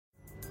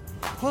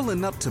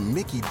Pulling up to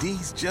Mickey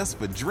D's just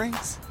for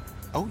drinks?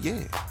 Oh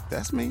yeah,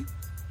 that's me.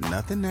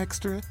 Nothing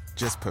extra,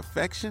 just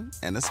perfection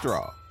and a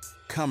straw.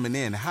 Coming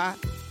in hot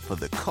for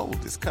the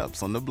coldest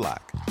cups on the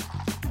block.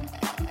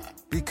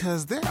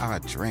 Because there are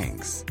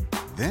drinks.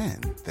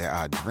 Then there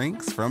are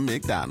drinks from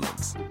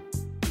McDonald's.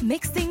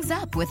 Mix things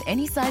up with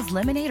any size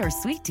lemonade or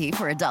sweet tea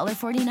for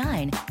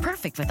 $1.49.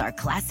 Perfect with our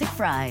classic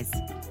fries.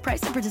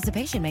 Price and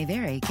participation may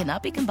vary.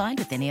 Cannot be combined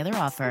with any other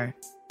offer.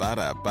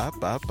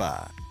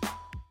 Ba-da-ba-ba-ba.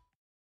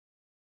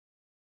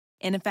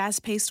 In a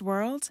fast-paced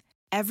world,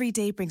 every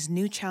day brings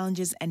new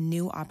challenges and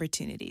new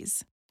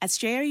opportunities. At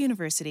Strayer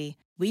University,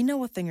 we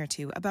know a thing or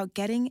two about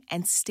getting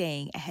and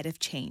staying ahead of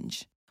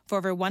change. For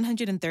over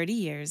 130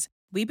 years,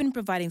 we've been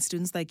providing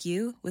students like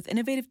you with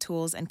innovative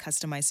tools and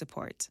customized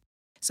support,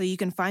 so you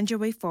can find your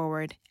way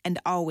forward and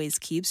always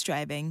keep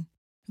striving.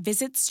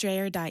 Visit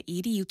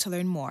strayer.edu to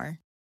learn more.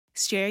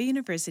 Strayer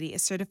University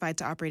is certified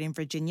to operate in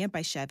Virginia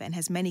by Chev and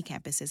has many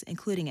campuses,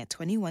 including at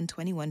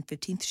 2121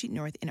 15th Street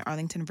North in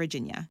Arlington,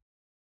 Virginia.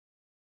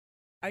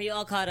 Are you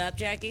all caught up,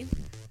 Jackie?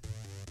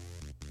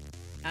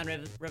 On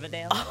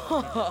Riverdale?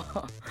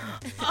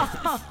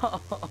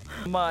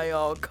 Am I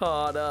all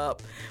caught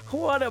up?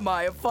 What am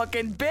I, a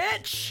fucking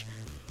bitch?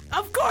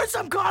 Of course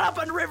I'm caught up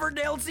on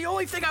Riverdale. It's the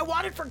only thing I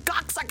wanted for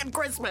cocksucking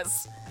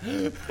Christmas.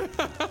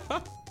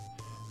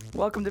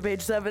 Welcome to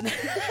page 7.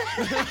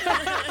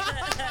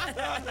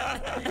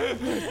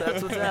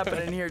 That's what's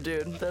happening here,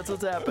 dude. That's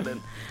what's happening.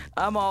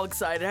 I'm all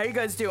excited. How you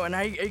guys doing?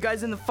 Are you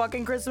guys in the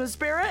fucking Christmas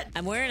spirit?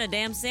 I'm wearing a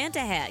damn Santa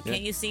hat.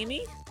 Can't you see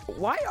me?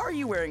 Why are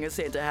you wearing a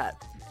Santa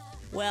hat?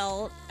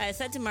 Well, I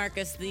said to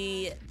Marcus,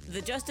 the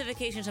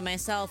justification to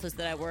myself is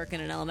that I work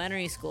in an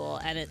elementary school,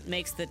 and it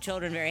makes the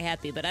children very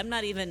happy, but I'm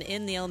not even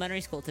in the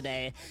elementary school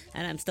today,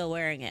 and I'm still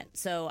wearing it.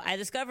 So I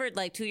discovered,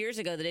 2 years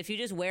ago, that if you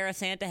just wear a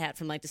Santa hat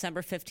from,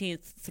 December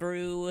 15th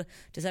through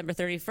December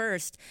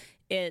 31st,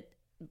 it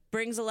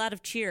brings a lot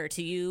of cheer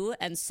to you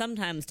and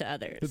sometimes to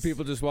others. The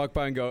people just walk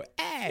by and go,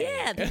 hey!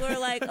 Yeah, people are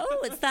like, oh,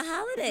 it's the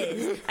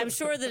holidays. I'm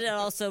sure that it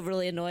also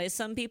really annoys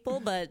some people,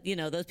 but,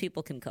 those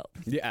people can cope.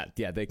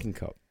 Yeah, they can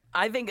cope.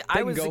 I think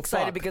I was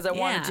excited because I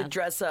wanted Yeah. to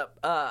dress up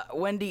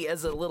Wendy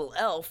as a little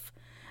elf,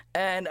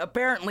 and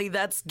apparently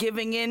that's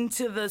giving in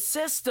to the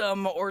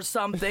system or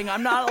something.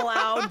 I'm not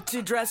allowed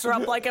to dress her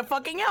up like a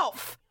fucking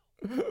elf.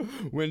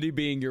 Wendy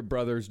being your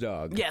brother's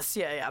dog. Yes,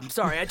 yeah. I'm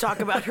sorry. I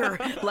talk about her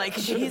like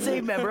she's a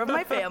member of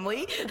my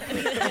family.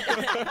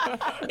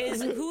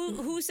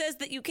 Who says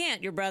that you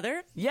can't? Your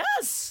brother?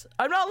 Yes,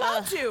 I'm not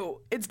allowed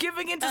to. It's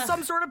giving into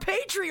some sort of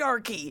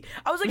patriarchy.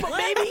 I was like, but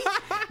maybe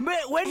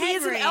Wendy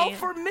is an Henry. elf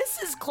for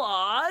Mrs.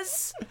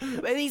 Claus.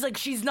 And he's like,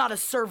 she's not a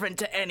servant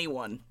to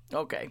anyone.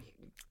 Okay.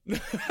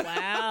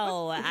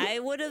 Wow, I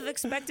would have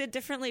expected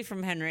differently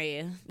from Henry.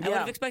 I would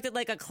have expected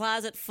a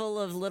closet full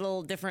of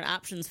little different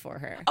options for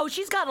her. Oh,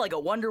 she's got a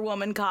Wonder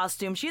Woman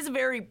costume. She's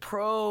very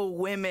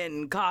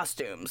pro-women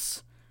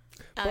costumes.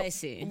 I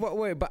see.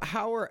 Wait, but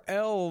how are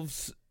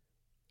elves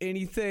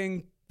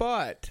anything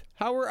but?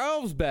 How are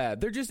elves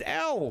bad? They're just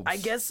elves. I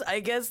guess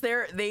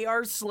they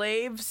are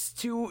slaves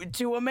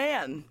to a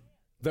man.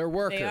 They're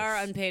workers. They are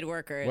unpaid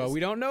workers. Well, we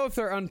don't know if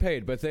they're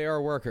unpaid, but they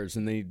are workers,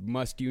 and they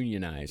must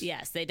unionize.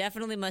 Yes, they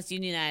definitely must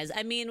unionize.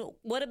 I mean,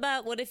 what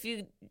if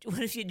you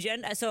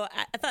gender? So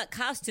I thought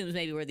costumes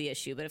maybe were the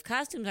issue, but if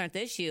costumes aren't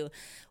the issue,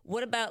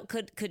 what about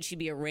could she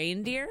be a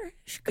reindeer?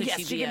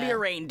 Yes, she can be a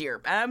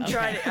reindeer. I'm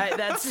trying to.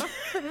 That's.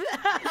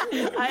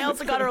 I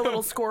also got her a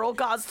little squirrel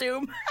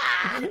costume.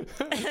 I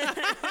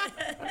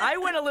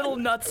went a little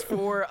nuts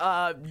for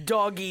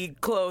doggy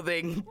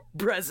clothing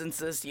presents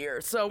this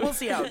year, so we'll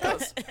see how it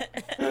goes.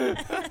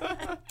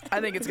 I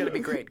think it's gonna be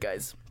great,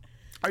 guys.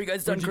 Are you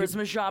guys done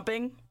Christmas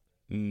shopping?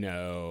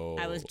 No.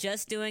 I was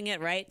just doing it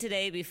right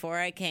today before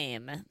I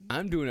came.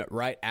 I'm doing it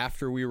right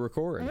after we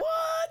record.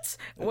 What?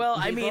 Well,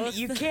 I mean,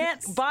 you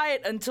can't buy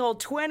it until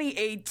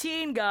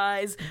 2018,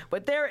 guys,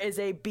 but there is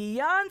a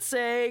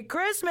Beyonce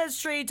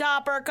Christmas tree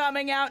topper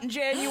coming out in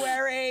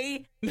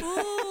January.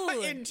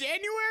 Ooh. In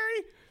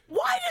January?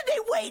 Why did they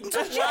wait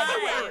until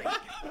January?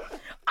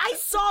 I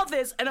saw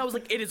this and I was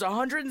like, it is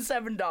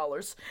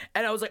 $107.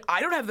 And I was like, I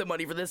don't have the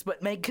money for this,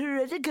 but my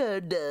credit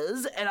card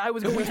does. And I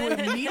was going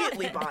to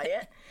immediately buy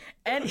it.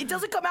 And it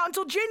doesn't come out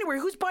until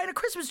January. Who's buying a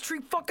Christmas tree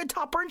fucking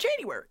topper in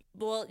January?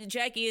 Well,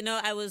 Jackie,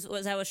 I was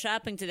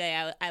shopping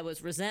today. I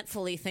was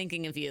resentfully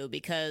thinking of you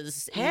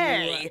because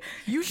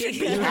you should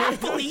be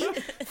happily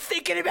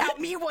thinking about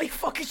me while you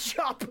fucking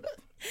shop.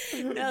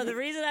 No, the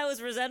reason I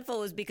was resentful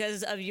was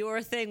because of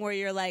your thing where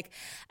you're like,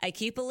 I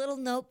keep a little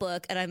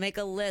notebook and I make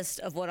a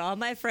list of what all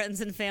my friends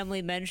and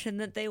family mention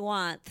that they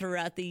want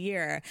throughout the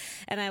year.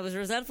 And I was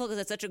resentful because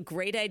it's such a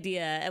great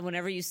idea. And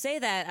whenever you say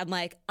that, I'm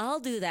like,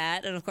 I'll do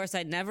that. And of course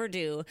I never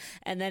do.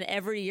 And then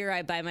every year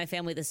I buy my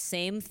family the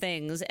same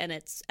things and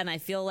I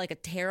feel like a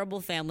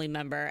terrible family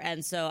member.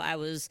 And so I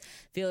was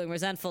feeling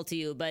resentful to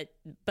you, but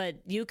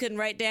you can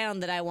write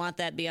down that I want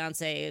that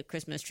Beyonce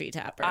Christmas tree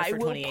topper for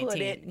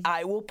 2018.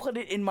 I will put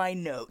it in my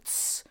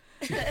notes.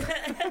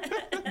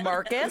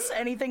 Marcus,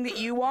 anything that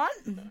you want?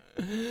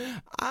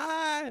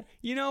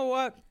 You know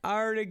what? I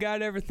already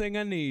got everything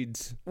I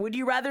needs. Would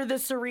you rather the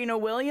Serena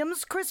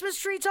Williams Christmas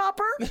tree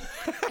topper?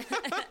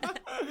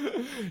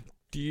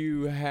 Do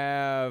you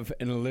have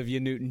an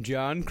Olivia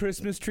Newton-John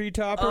Christmas tree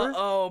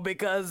topper?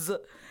 Because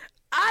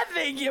I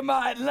think you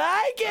might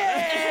like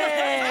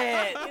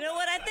it. You know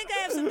what? I think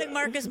I have something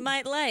Marcus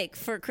might like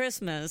for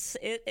Christmas.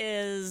 It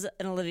is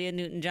an Olivia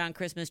Newton-John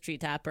Christmas tree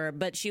topper,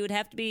 but she would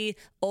have to be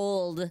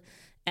old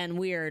and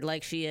weird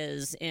like she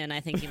is in I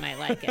Think You Might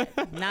Like It.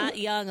 Not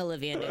young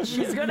Olivia Newton.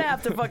 She's going to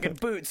have to fucking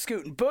boot,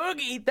 scoot, and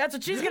boogie. That's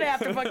what she's going to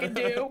have to fucking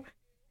do.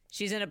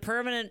 She's in a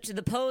permanent,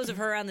 the pose of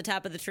her on the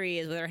top of the tree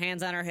is with her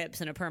hands on her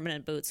hips and a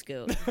permanent boot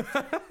scoot.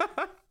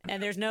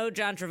 And there's no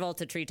John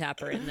Travolta tree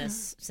topper in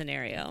this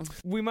scenario.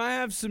 We might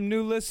have some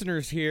new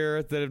listeners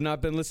here that have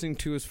not been listening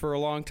to us for a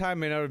long time,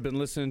 may not have been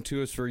listening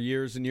to us for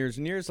years and years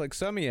and years, like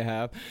some of you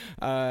have.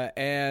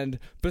 And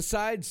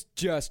besides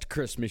just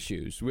Christmas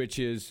shoes, which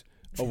is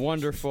a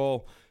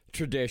wonderful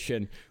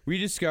tradition, we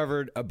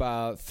discovered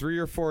about 3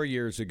 or 4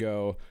 years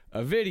ago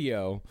a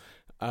video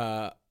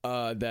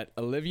that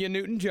Olivia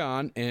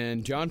Newton-John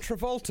and John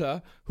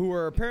Travolta, who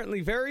are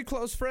apparently very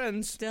close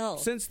friends Still.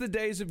 since the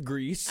days of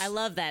Grease. I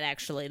love that,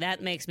 actually.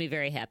 That makes me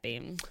very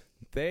happy.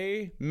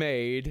 They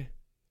made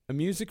a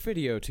music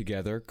video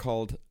together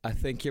called I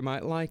Think You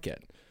Might Like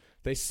It.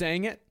 They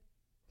sang it.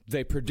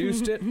 They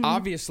produced it,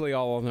 obviously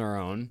all on their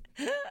own.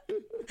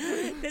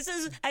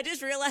 I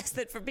just realized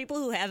that for people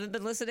who haven't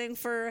been listening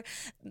for,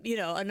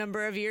 a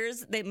number of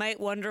years, they might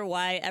wonder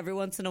why every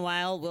once in a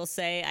while we'll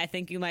say, I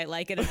think you might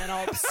like it, and then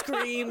I'll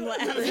scream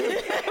laughing.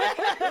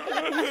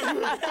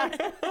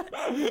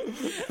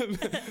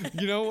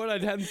 You know what? I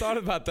hadn't thought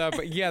about that,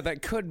 but yeah,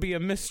 that could be a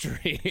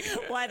mystery.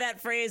 Why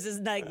that phrase is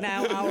like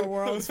now our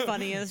world's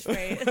funniest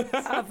phrase.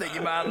 I think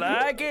you might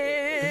like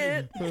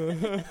it.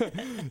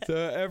 So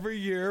every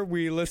year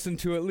we listen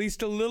to at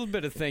least a little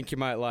bit of Think You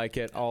Might Like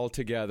It all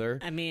together.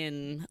 I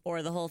mean,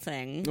 or the whole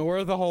thing.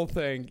 Or the whole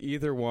thing,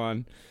 either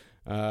one.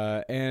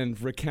 And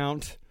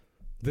recount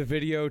the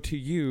video to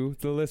you,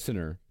 the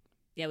listener.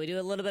 Yeah, we do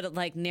a little bit of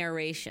like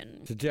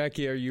narration. So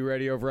Jackie, are you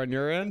ready over on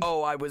your end?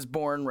 Oh, I was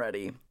born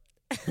ready.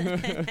 All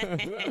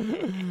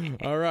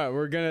right,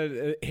 we're going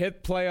to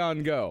hit play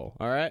on go.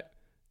 All right?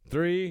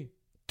 3,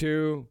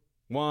 2,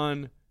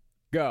 1,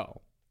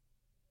 go.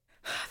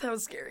 That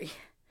was scary.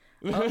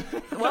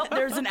 Well,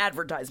 there's an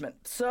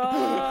advertisement. So,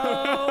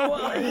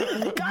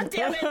 God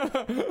damn it.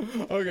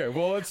 Okay,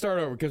 well, let's start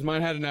over because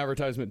mine had an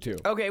advertisement too.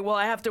 Okay, well,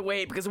 I have to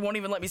wait because it won't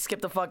even let me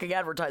skip the fucking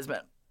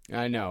advertisement.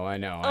 I know.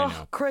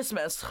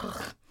 Christmas. All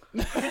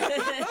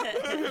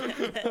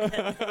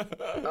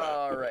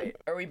right.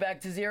 Are we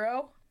back to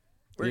 0?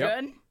 We're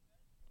Yep. good?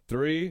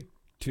 3,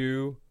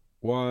 2,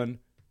 1,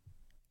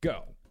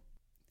 go.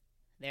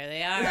 There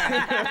they are.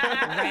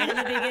 Right in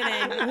the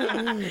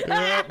beginning.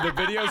 Yep, the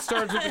video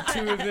starts with the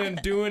two of them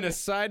doing a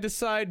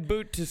side-to-side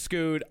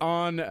boot-to-scoot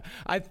on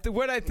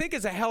what I think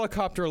is a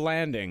helicopter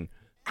landing.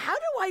 How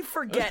do I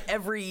forget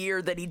every year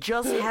that he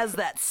just has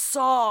that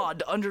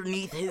sod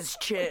underneath his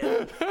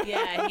chin?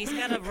 Yeah, he's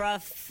got a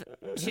rough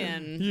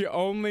chin. He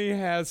only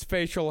has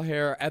facial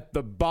hair at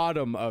the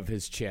bottom of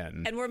his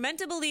chin. And we're meant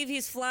to believe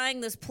he's flying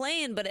this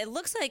plane, but it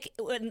looks like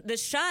the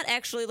shot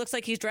actually looks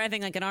like he's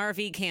driving like an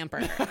RV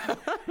camper.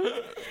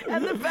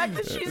 And the fact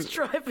that she's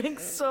driving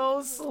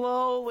so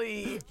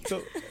slowly.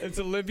 So it's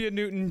Olivia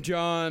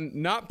Newton-John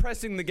not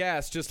pressing the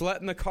gas, just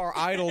letting the car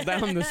idle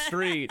down the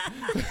street.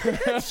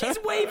 She's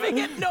waving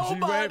at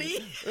nobody.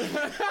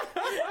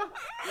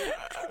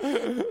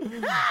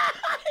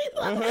 I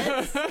love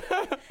this.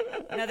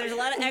 Now, there's a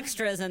lot of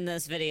extras in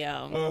this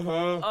video.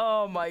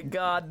 Oh my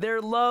God,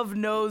 their love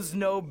knows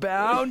no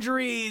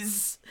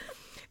boundaries.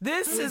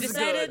 This is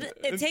Decided good.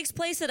 it takes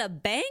place at a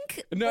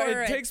bank? No,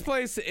 or it takes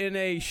place in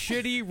a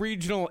shitty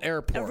regional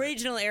airport. a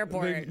regional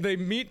airport. They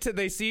meet.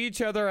 They see each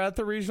other at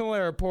the regional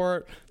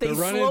airport. They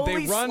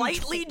run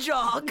slightly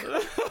jog.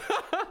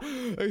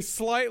 They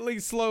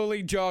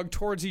slowly jog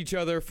towards each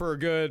other for a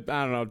good,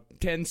 10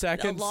 a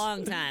seconds.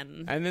 long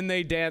time. And then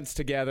they dance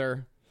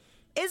together.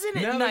 Isn't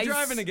it Now nice? they're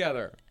driving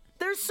together.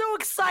 They're so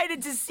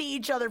excited to see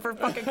each other for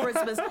fucking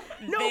Christmas.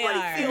 Nobody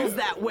are. feels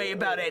that way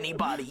about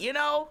anybody, you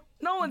know?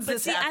 No one's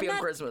this see, happy I'm on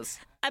not- Christmas.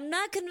 I'm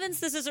not convinced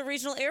this is a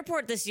regional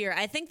airport this year.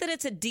 I think that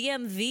it's a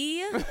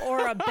DMV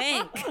or a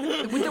bank.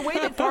 With the way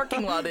the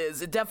parking lot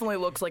is, it definitely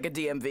looks like a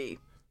DMV.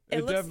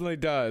 It definitely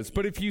does.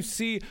 But if you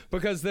see,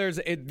 because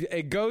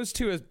it goes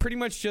to pretty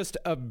much just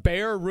a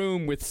bare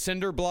room with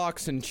cinder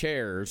blocks and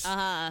chairs.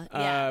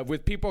 Yeah.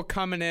 With people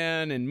coming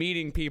in and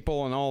meeting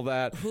people and all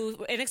that.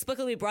 Who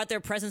inexplicably brought their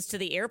presents to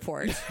the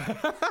airport. It's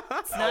not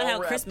how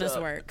wrapped Christmas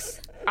up. works.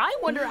 I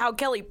wonder how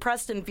Kelly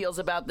Preston feels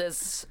about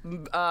this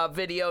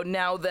video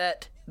now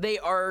that they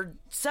are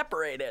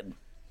separated.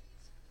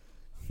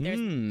 There's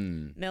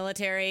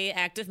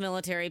active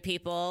military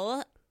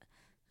people.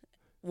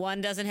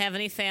 One doesn't have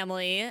any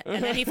family,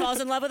 and then he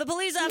falls in love with a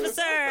police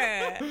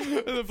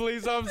officer. The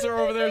police officer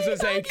over there says,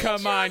 "Hey,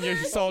 come on, you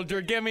soldier,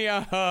 give me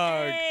a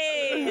hug."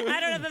 Hey! I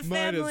don't have a Might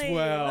family. as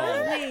well.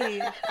 Love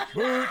me.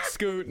 Boot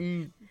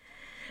scooting.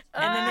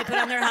 And then they put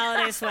on their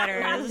holiday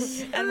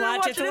sweaters and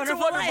watch It's a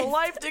Wonderful Life.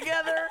 Life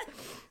together.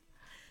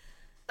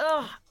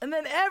 And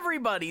then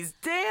everybody's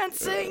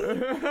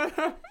dancing.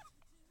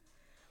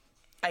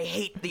 I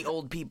hate the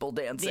old people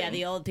dancing. Yeah,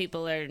 the old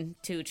people are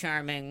too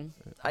charming.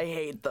 I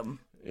hate them.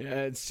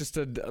 Yeah, it's just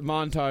a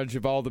montage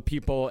of all the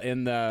people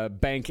in the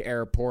bank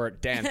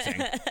airport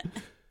dancing.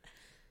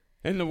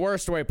 In the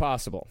worst way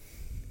possible.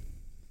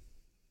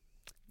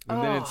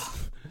 And then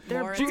it's...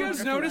 More Do you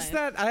It's a guys Wonderful notice Life.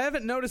 that? I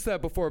haven't noticed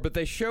that before, but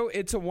they show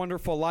It's a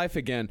Wonderful Life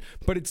again,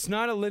 but it's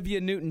not Olivia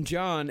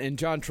Newton-John and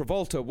John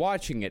Travolta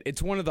watching it.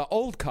 It's one of the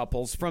old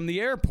couples from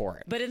the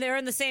airport. But they're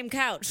on the same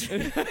couch.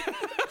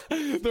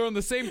 They're on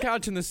the same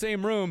couch in the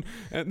same room.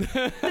 And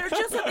They're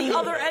just at the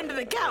other end of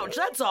the couch.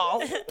 That's all.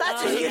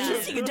 That's just, you're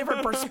just seeing a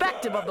different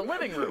perspective of the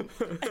living room.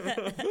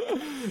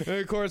 And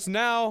of course,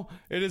 now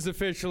it is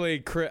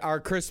officially our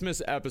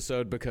Christmas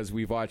episode because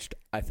we've watched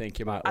I Think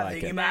You Might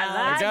Like It.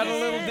 I got a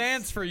little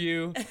dance for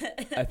you.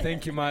 I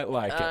think you might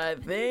like it. I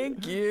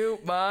think you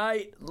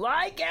might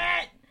like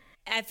it.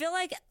 I feel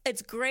like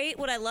it's great.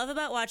 What I love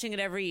about watching it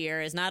every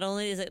year is not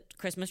only is it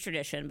Christmas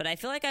tradition, but I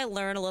feel like I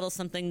learn a little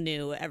something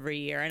new every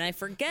year, and I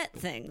forget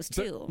things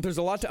too. There's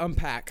a lot to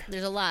unpack.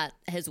 There's a lot.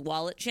 His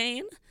wallet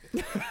chain.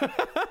 The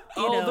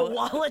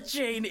wallet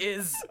chain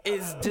is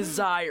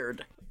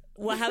desired.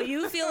 Well, how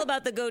you feel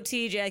about the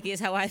goatee, Jackie, is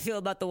how I feel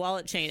about the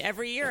wallet chain.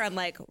 Every year, I'm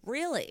like,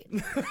 really?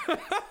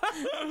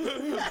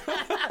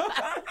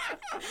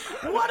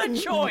 What a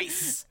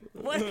choice.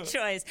 What a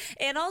choice.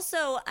 And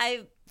also,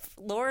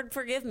 Lord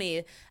forgive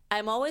me,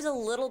 I'm always a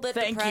little bit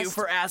Thank depressed. you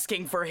for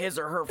asking for his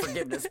or her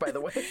forgiveness, by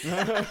the way.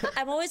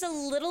 I'm always a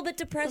little bit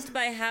depressed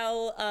by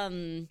how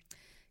kind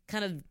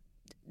of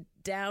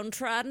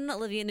downtrodden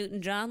Olivia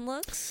Newton-John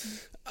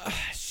looks.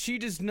 She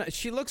does not.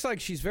 She looks like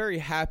she's very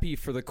happy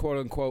for the quote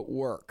unquote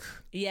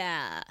work.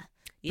 Yeah.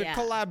 The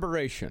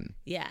collaboration.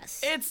 Yes.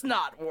 It's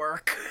not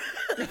work.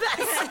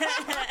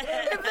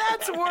 If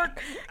that's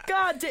work,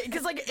 God,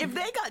 because like if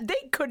they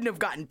couldn't have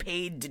gotten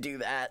paid to do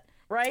that,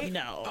 right?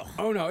 No.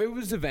 Oh no, it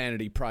was a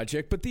vanity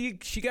project, but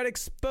she got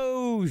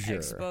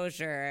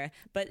exposure.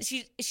 But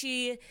she,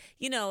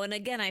 and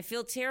again, I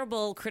feel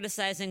terrible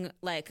criticizing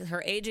like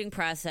her aging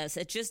process.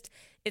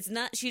 It's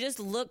not. She just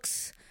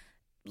looks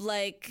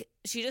like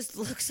she just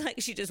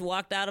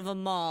walked out of a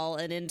mall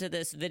and into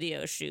this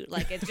video shoot.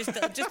 Like it just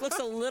looks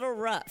a little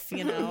rough,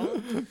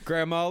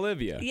 Grandma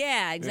Olivia.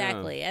 Yeah,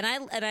 exactly. Yeah. And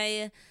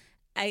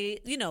I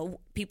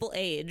people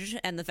age,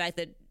 and the fact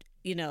that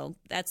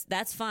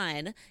that's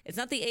fine. It's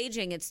not the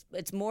aging. It's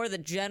more the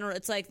general.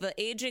 It's like the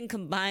aging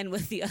combined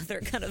with the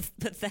other kind of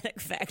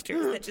pathetic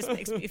factors that just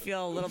makes me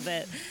feel a little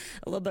bit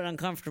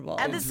uncomfortable.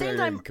 At the same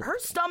time, her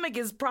stomach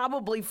is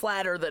probably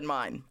flatter than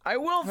mine. I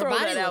will throw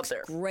that out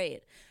there.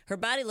 Great. Her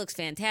body looks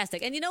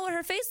fantastic, and you know what?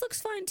 Her face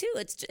looks fine too.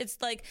 It's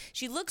like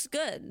she looks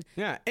good.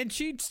 Yeah, and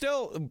she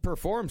still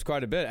performs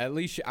quite a bit. At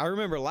least I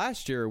remember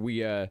last year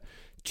we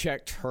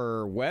checked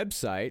her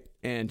website,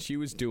 and she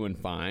was doing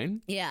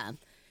fine. Yeah.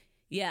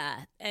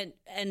 Yeah, and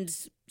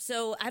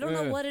so I don't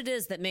know what it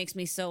is that makes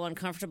me so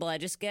uncomfortable. I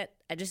just get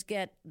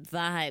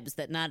vibes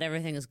that not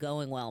everything is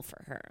going well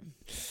for her.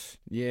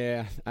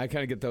 Yeah, I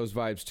kind of get those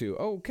vibes too.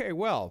 Okay,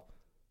 well,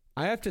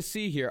 I have to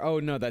see here.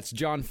 Oh, no, that's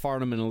John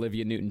Farnham and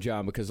Olivia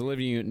Newton-John, because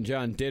Olivia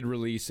Newton-John did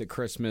release a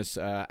Christmas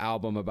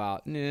album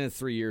about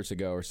 3 years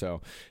ago or so.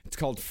 It's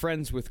called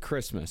Friends with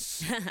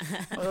Christmas.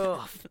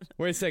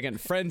 Wait a second.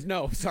 Friends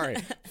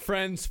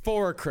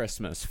for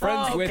Christmas.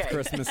 Friends with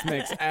Christmas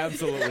makes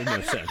absolutely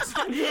no sense.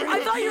 I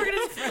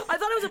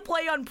thought it was a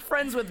play on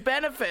Friends with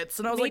Benefits,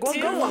 and I was like, well,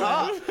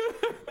 go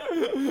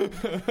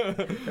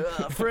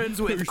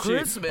Friends with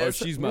Christmas. Oh,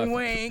 she's my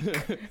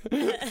wink.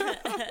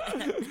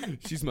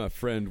 She's my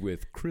friend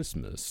with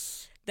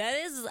Christmas. That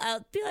is, I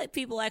feel like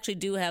people actually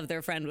do have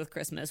their friend with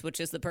Christmas, which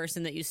is the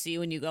person that you see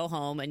when you go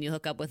home and you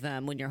hook up with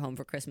them when you're home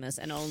for Christmas,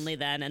 and only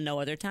then and no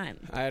other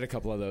time. I had a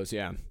couple of those,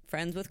 yeah.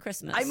 Friends with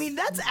Christmas. I mean,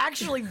 that's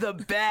actually the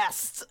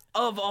best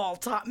of all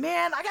time.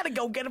 Man, I gotta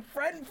go get a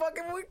friend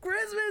fucking with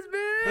Christmas,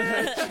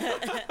 man.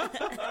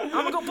 I'm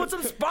gonna go put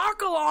some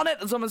sparkle on it.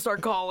 That's what I'm gonna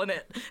start calling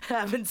it.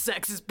 Having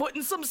sex is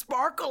putting some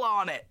sparkle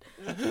on it.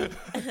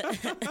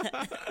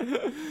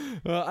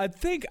 Well,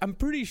 I'm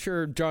pretty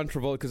sure John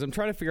Travolta, because I'm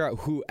trying to figure out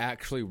who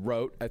actually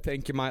wrote I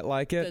Think You Might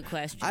Like It. Good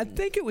question. I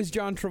think it was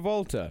John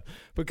Travolta,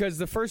 because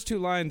the first two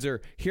lines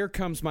are, "Here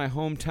comes my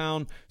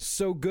hometown,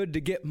 so good to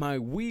get my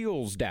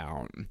wheels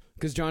down."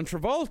 Because John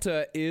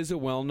Travolta is a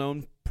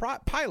well-known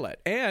pilot,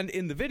 and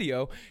in the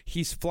video,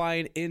 he's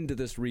flying into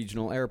this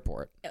regional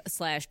airport.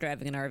 /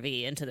 driving an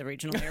RV into the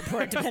regional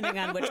airport, depending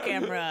on which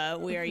camera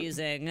we are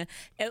using.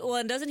 Well,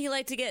 and doesn't he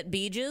like to get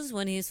beaches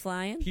when he's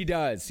flying? He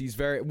does. He's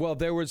very well.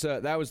 That was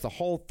the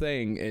whole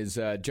thing. Is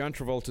John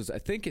Travolta's? I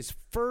think his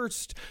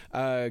first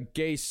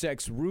gay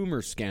sex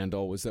rumor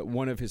scandal was that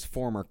one of his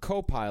former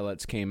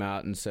co-pilots came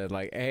out and said,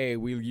 like, "Hey,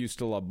 we used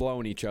to love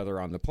blowing each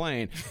other on the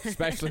plane,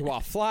 especially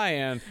while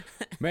flying.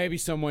 Maybe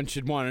someone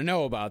should want to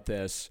know about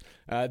this."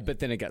 But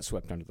then it got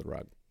swept under the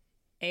rug.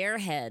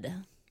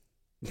 Airhead.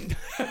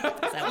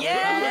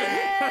 Yeah,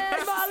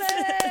 Molly!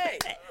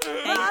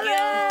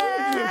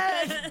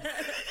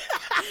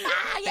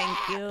 Thank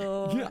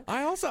you. Yeah,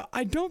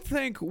 I don't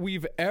think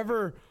we've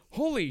ever.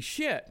 Holy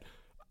shit.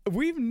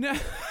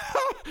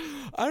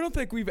 I don't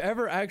think we've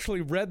ever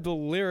actually read the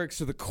lyrics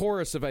to the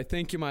chorus of I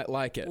Think You Might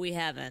Like It. We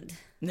haven't.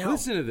 No.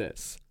 Listen to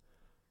this.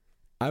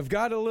 I've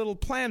got a little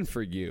plan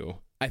for you.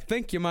 I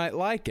think you might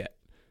like it.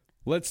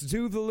 Let's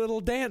do the little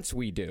dance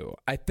we do.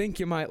 I think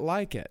you might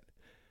like it.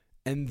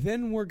 And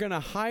then we're going to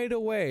hide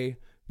away,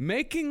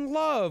 making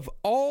love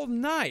all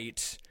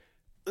night.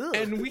 Ugh.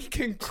 And we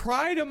can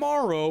cry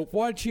tomorrow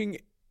watching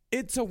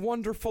It's a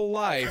Wonderful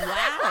Life.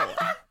 Wow.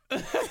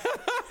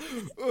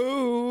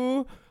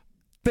 Ooh.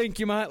 Think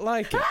you might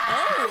like it.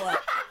 Oh.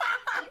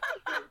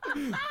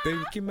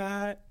 Think you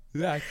might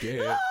like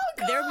it.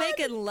 They're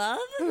making love?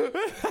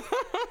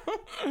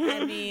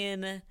 I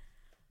mean,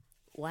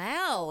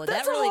 wow.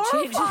 That's that really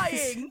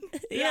horrifying.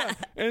 changes. Yeah.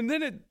 And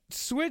then it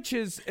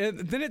switches. I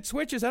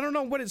don't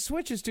know what it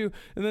switches to.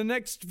 And the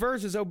next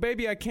verse is, oh,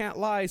 baby, I can't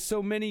lie.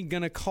 So many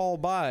gonna call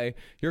by.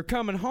 You're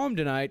coming home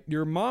tonight.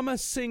 Your mama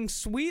sings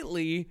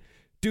sweetly.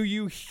 Do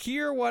you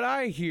hear what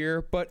I hear?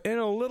 But in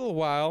a little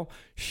while,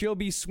 she'll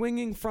be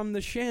swinging from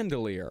the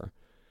chandelier.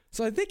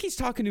 So I think he's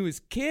talking to his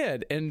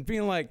kid and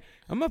being like,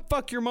 I'm going to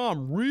fuck your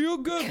mom real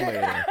good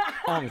later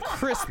on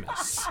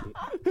Christmas.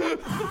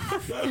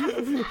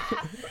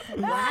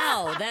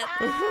 Wow.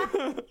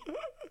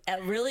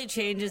 That really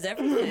changes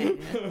everything.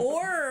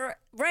 Or,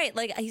 right,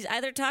 like he's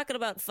either talking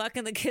about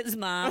fucking the kid's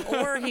mom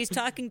or he's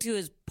talking to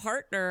his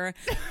partner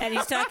and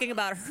he's talking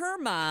about her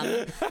mom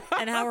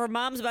and how her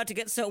mom's about to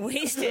get so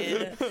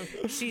wasted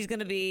she's going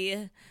to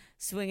be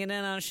swinging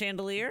in on a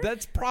chandelier.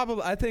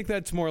 I think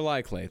that's more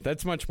likely.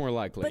 That's much more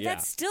likely, But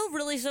that's still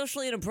really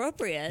socially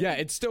inappropriate. Yeah,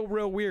 it's still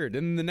real weird.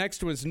 And the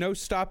next was no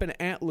stopping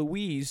Aunt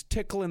Louise,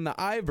 tickling the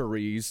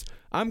ivories.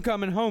 I'm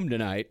coming home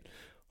tonight.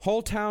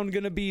 Whole town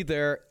gonna be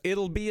there.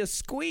 It'll be a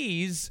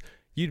squeeze.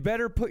 You'd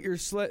better put your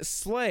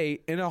sleigh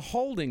in a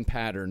holding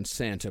pattern,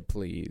 Santa,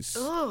 please.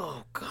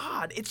 Oh,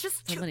 God. It's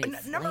just,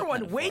 number flight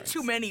one, way metaphors.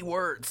 too many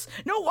words.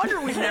 No wonder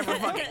we've never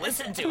fucking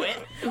listened to it.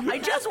 I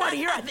just want to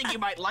hear I Think You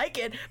Might Like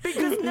It,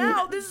 because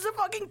now this is a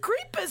fucking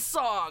Creepus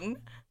song.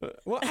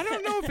 Well, I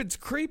don't know if it's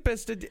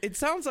creepist. It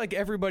sounds like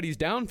everybody's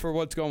down for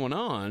what's going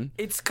on.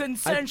 It's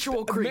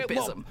consensual creepism.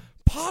 Well,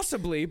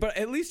 possibly, but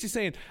at least he's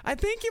saying, I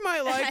think you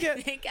might like it.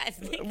 I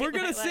think We're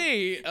going to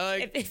see.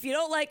 If you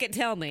don't like it,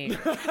 tell me.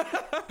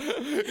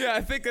 Yeah,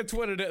 I think that's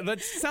what it is.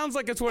 That sounds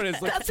like it's what it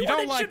is. Like, That's if you what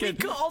don't it like should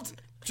be called.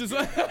 Just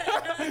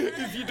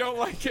if you don't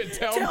like it,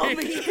 tell me.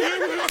 Make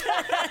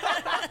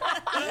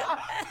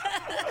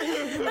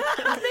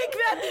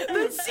that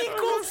the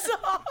sequel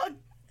song.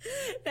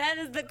 That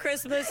is the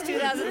Christmas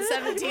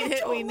 2017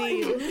 hit we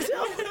need.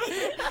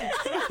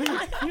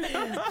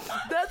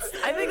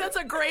 I think that's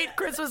a great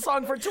Christmas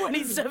song for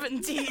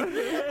 2017.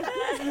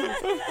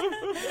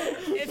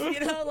 If you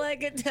don't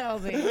like it, tell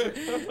me.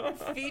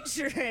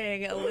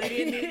 Featuring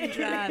Olivia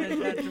Newton-John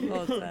and John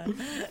Travolta.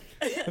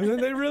 And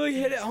then they really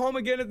hit it home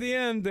again at the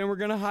end. Then we're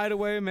going to hide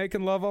away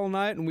making love all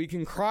night, and we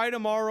can cry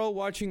tomorrow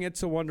watching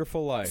It's a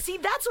Wonderful Life. See,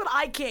 that's what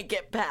I can't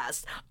get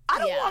past. I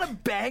don't want to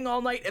bang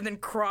all night and then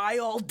cry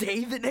all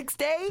day the next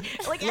day.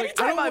 Like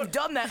anytime I've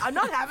done that, I'm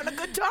not having a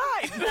good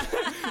time.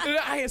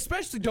 I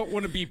especially don't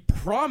want to be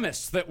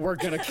promised that we're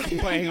going to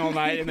bang all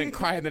night and then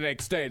cry the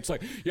next day. It's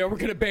like, yeah, we're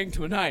going to bang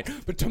tonight,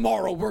 but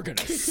tomorrow we're going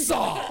to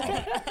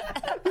sob.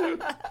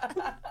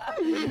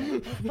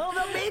 Well,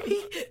 no,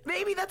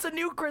 maybe that's a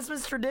new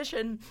Christmas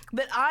tradition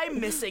that I'm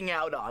missing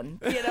out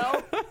on, you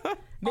know?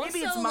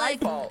 Maybe Also, it's my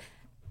fault.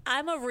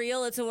 I'm a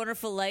real It's a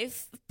Wonderful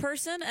Life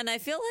person, and I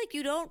feel like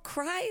you don't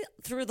cry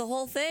through the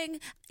whole thing.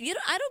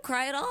 I don't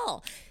cry at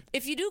all.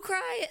 If you do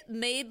cry,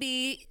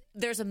 maybe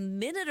there's a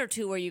minute or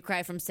two where you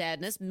cry from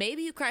sadness.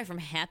 Maybe you cry from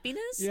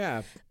happiness.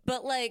 Yeah.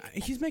 But like...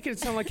 He's making it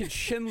sound like it's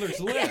Schindler's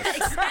List. Yeah,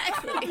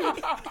 exactly.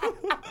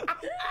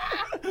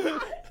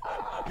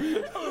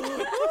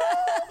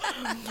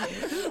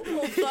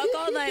 We'll fuck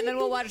all night and then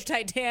we'll watch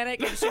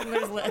Titanic and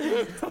Schindler's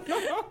List.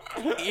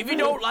 If you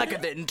don't like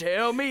it, then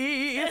tell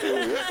me.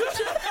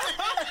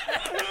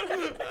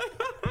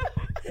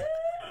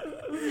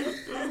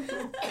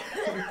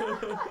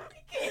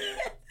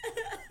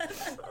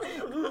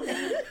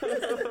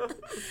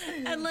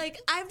 And like,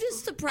 I'm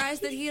just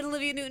surprised that he and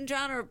Olivia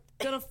Newton-John are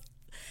gonna.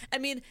 I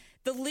mean,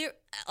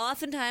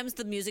 oftentimes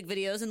the music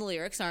videos and the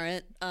lyrics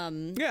aren't.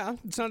 Yeah,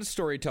 it's not a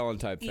storytelling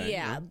type thing.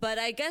 Yeah, no? but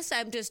I guess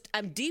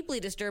I'm deeply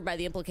disturbed by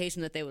the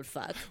implication that they would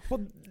fuck.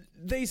 Well,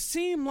 they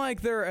seem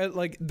like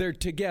they're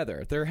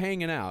together. They're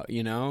hanging out,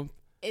 you know.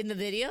 In the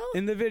video?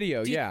 In the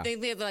video, Do you yeah.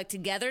 think they're like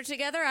together?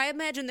 I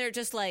imagine they're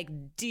just like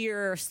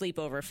dear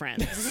sleepover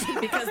friends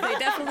because they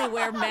definitely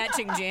wear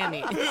matching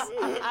jammies.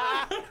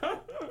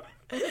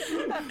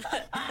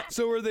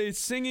 So are they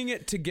singing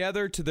it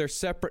together to their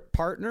separate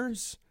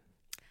partners?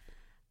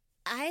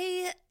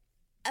 I've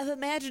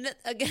imagined it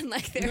again,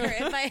 like they're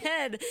in my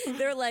head.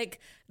 They're like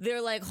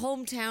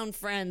hometown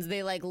friends.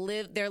 They like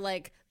live. They're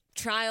like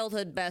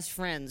childhood best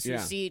friends who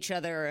see each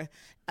other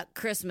at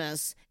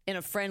Christmas in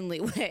a friendly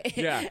way.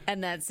 Yeah.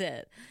 And that's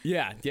it.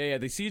 Yeah.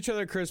 They see each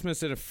other at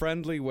Christmas in a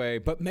friendly way,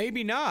 but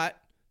maybe not.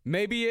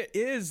 Maybe it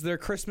is their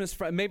Christmas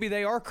friend. Maybe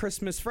they are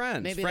Christmas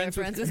friends. Maybe they're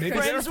friends with maybe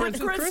Christmas. they're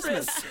friends with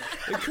Christmas.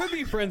 It could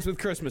be friends with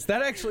Christmas.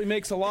 That actually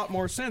makes a lot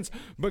more sense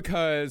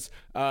because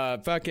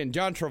fucking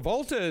John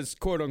Travolta's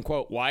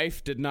quote-unquote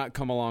wife did not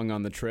come along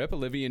on the trip.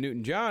 Olivia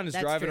Newton-John is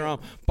driving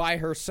around by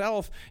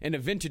herself in a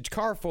vintage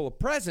car full of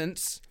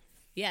presents.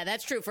 Yeah,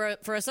 that's true.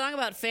 For a song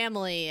about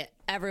family,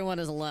 everyone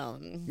is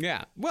alone.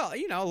 Yeah. Well,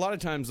 a lot of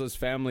times those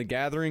family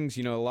gatherings,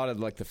 a lot of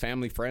like the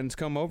family friends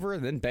come over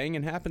and then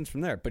banging happens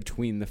from there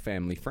between the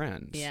family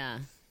friends. Yeah.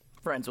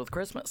 Friends with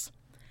Christmas.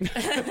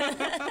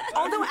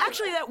 Although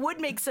actually that would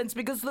make sense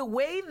because the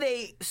way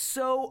they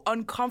so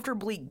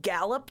uncomfortably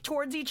gallop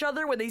towards each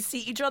other when they see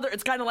each other,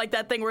 it's kind of like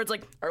that thing where it's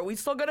like, are we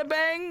still gonna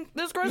bang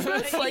this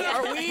Christmas? Like,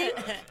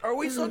 are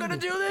we still gonna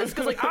do this?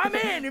 Because like I'm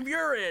in if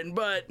you're in,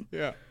 but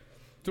yeah.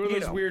 It's one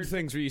of those weird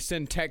things where you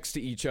send texts to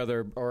each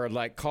other or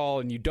like call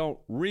and you don't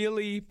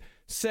really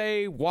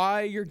say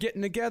why you're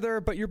getting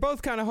together, but you're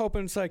both kind of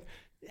hoping it's like,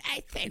 I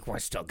think we're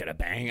still going to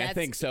bang. I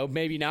think so.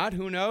 Maybe not.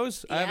 Who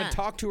knows? Yeah. I haven't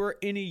talked to her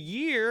in a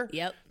year.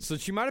 Yep. So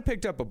she might have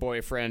picked up a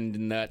boyfriend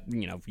in that,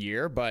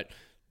 year, but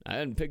I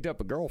hadn't picked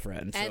up a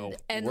girlfriend, so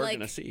we're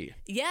going to see.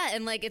 Yeah,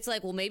 and like it's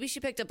like, well, maybe she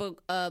picked up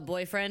a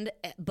boyfriend,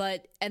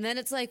 and then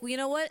it's like, well, you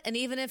know what? And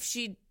even if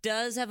she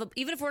does have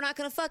even if we're not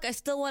going to fuck, I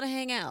still want to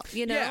hang out,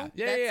 Yeah.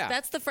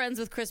 That's the friends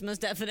with Christmas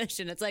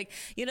definition. It's like,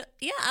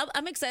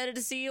 I'm excited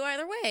to see you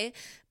either way,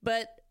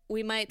 but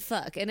we might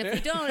fuck. And if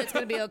we don't, it's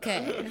going to be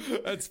okay.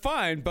 That's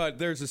fine, but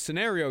there's a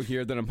scenario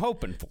here that I'm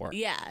hoping for.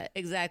 Yeah,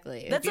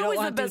 exactly. That's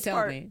always the best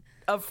part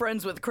of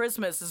Friends with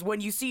Christmas is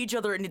when you see each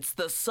other and it's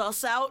the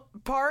suss out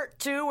part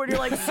too, where you're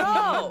like,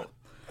 so,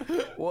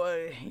 what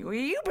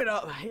you been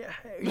up?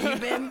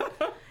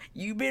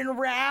 You been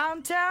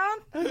around town?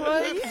 What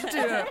are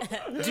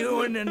you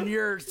doing in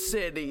your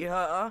city,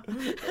 huh?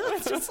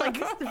 It's just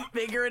like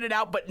figuring it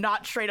out, but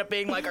not straight up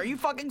being like, are you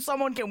fucking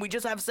someone? Can we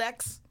just have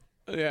sex?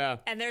 Yeah.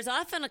 And there's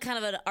often a kind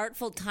of an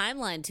artful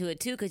timeline to it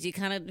too, because you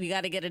got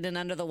to get it in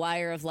under the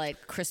wire of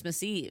like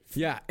Christmas Eve.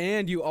 Yeah,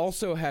 and you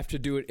also have to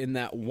do it in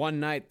that one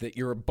night that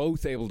you're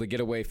both able to get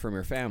away from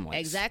your families.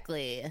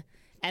 Exactly.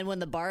 And when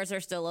the bars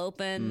are still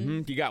open.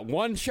 Mm-hmm. You got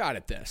one shot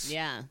at this.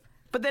 Yeah.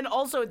 But then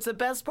also it's the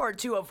best part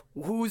too of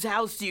whose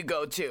house do you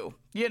go to,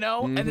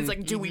 Mm-hmm. And it's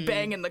like, do we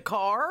bang in the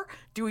car?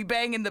 Do we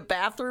bang in the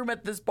bathroom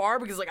at this bar?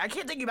 Because like I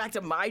can't take you back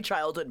to my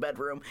childhood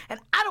bedroom, and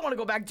I don't want to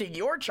go back to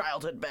your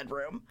childhood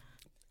bedroom.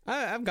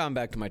 I've gone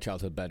back to my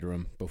childhood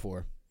bedroom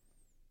before.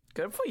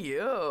 Good for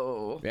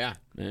you. Yeah.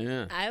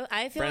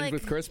 I feel Friends like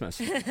with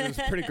Christmas. It was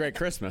a pretty great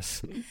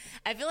Christmas.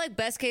 I feel like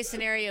best case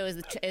scenario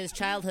is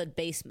childhood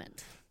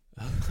basement.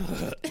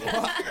 What?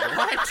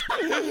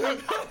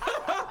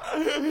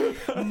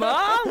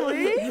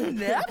 Molly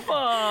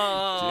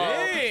Nepo.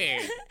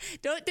 Dang.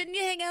 Didn't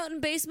you hang out in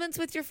basements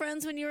with your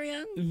friends when you were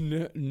young?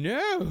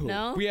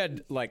 No. We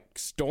had like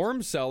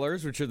storm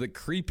cellars, which are the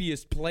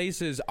creepiest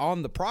places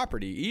on the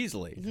property,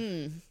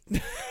 easily.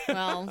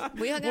 Well,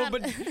 we hung out.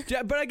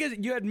 But I guess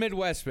you had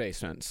Midwest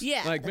basements.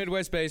 Yeah. Like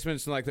Midwest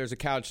basements, and like there's a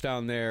couch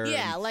down there.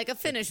 Yeah, like a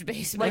finished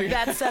basement. Like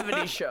that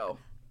 70s show.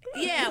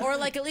 Yeah, or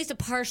like at least a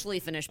partially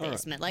finished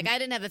basement. Like I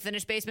didn't have a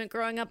finished basement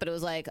growing up, but it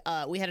was like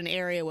we had an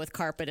area with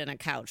carpet and a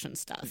couch and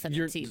stuff and a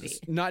TV.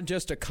 Not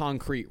just a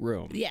concrete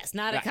room. Yes,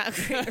 not a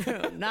concrete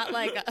room. Not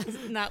like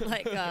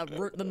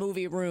the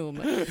movie Room.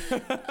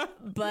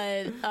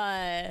 But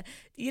I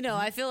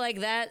feel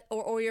like that,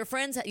 or your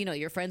friends.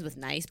 Your friends with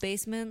nice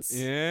basements.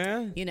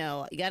 Yeah. You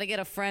got to get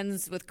a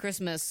friends with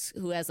Christmas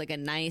who has like a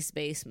nice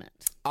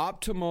basement.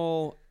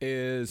 Optimal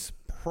is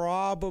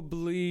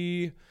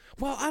probably.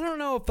 Well, I don't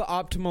know if the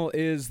optimal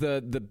is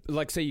the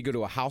like, say you go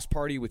to a house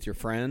party with your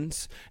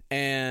friends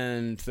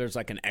and there's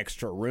like an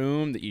extra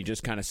room that you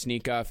just kind of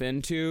sneak off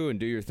into and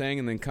do your thing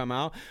and then come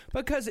out,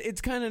 because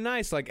it's kind of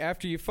nice. Like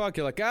after you fuck,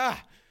 you're like,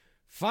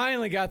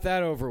 finally got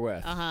that over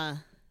with.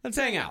 Let's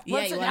hang out.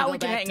 Now we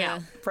can hang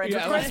out. Friends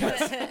with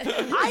Christmas.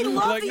 I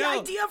love the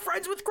idea of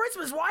Friends with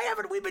Christmas. Why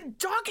haven't we been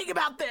talking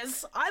about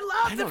this? I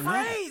love the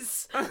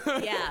phrase.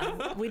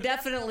 Yeah,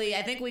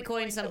 I think we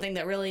coined something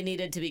that really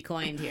needed to be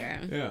coined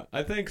here. Yeah,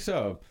 I think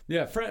so.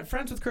 Yeah,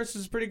 Friends with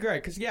Christmas is pretty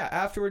great because,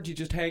 afterwards you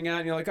just hang out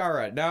and you're like, all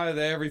right, now that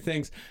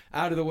everything's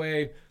out of the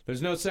way,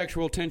 there's no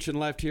sexual tension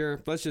left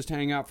here. Let's just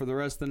hang out for the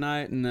rest of the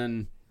night and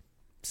then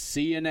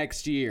see you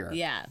next year.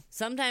 Yeah.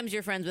 Sometimes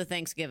you're friends with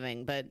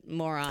Thanksgiving, but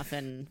more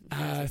often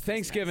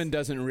Thanksgiving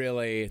doesn't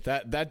really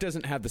that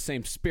doesn't have the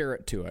same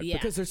spirit to it. Yeah.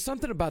 Because there's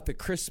something about the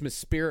Christmas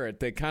spirit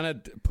that kind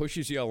of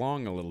pushes you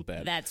along a little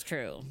bit. That's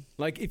true.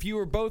 Like if you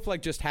were both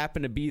like just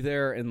happen to be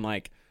there in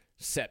like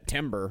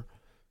September,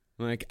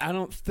 like I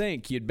don't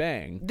think you'd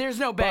bang. There's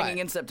no banging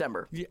in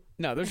September.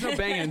 No, there's no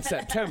banging in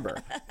September.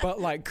 But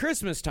like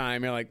Christmas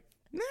time, you're like,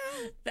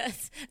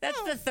 That's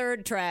the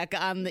third track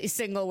on the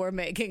single we're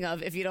making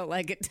of If You Don't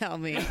Like It, Tell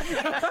Me.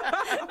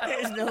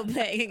 There's no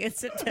banging in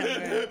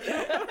September.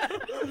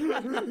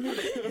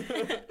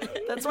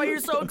 That's why you're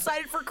so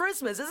excited for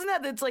Christmas, isn't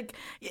that? It's like,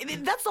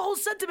 that's the whole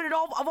sentiment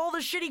of all the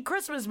shitty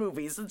Christmas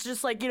movies. It's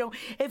just like,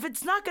 if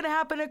it's not going to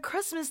happen at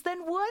Christmas, then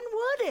when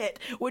would it?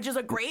 Which is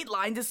a great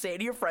line to say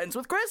to your friends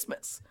with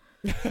Christmas.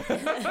 You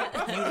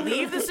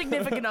leave the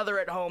significant other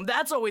at home.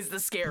 That's always the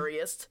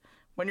scariest.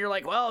 When you're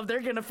like, well, if they're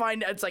going to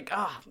find it's like,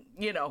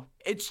 you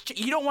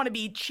don't want to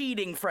be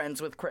cheating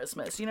friends with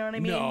Christmas. You know what I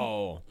mean?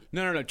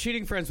 No.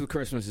 Cheating friends with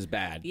Christmas is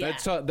bad. Yeah.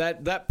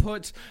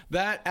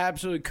 That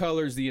absolutely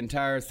colors the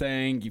entire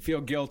thing. You feel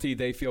guilty.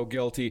 They feel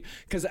guilty.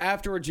 Because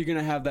afterwards, you're going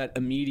to have that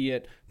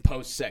immediate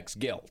post-sex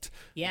guilt.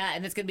 Yeah,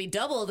 and it's going to be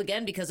doubled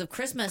again because of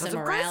Christmas and of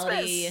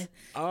morality. Christmas.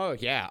 Oh,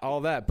 yeah,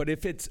 all that. But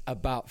if it's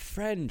about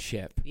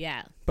friendship,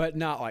 Yeah. but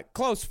not like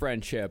close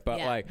friendship, but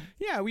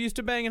we used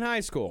to bang in high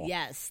school.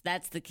 Yes,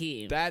 that's the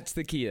key. That's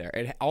the key there.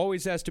 It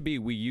always has to be,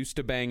 we used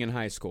to bang in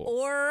high school.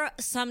 Or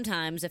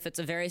sometimes, if it's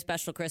a very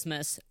special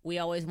Christmas, we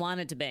always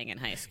wanted to bang in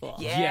high school.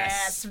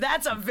 Yes,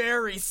 that's a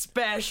very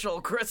special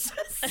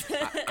Christmas.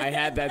 I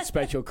had that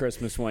special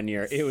Christmas one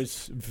year. It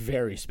was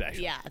very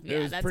special. Yeah, it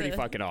was that's pretty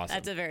fucking awesome.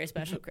 That's a very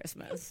special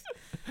Christmas.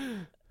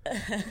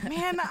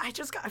 Man, I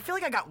feel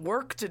like I got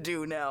work to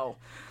do now.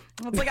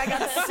 It's like I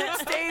got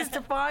 6 days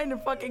to find a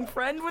fucking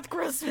friend with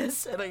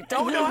Christmas, and I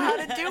don't know how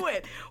to do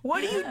it.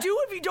 What do you do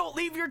if you don't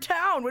leave your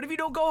town? What if you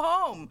don't go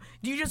home?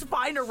 Do you just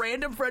find a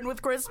random friend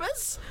with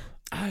Christmas?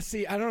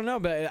 See, I don't know,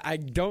 but I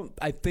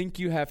think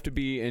you have to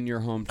be in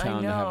your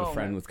hometown to have a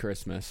friend with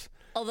Christmas.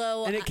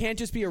 Although, and it can't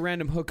just be a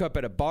random hookup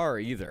at a bar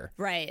either.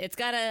 Right. It's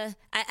gotta.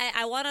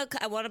 I want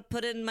to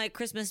put in my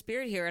Christmas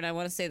spirit here, and I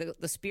want to say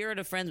the spirit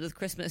of Friends with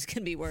Christmas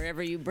can be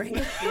wherever you bring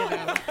it.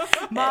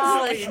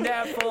 Molly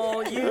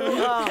Neffel, you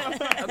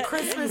a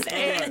Christmas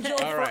angel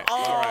for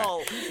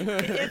all.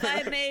 If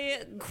I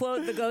may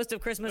quote the Ghost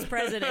of Christmas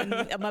Present in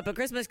A Muppet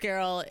Christmas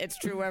Carol, it's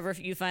true wherever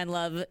you find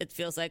love, it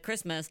feels like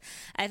Christmas.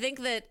 I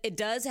think that it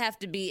does have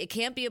to be. It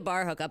can't be a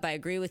bar hookup. I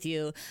agree with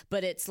you,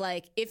 but it's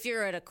like if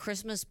you're at a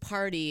Christmas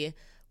party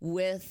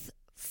with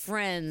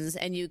friends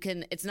and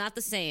it's not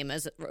the same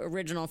as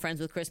original Friends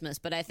with Christmas,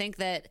 but I think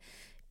that,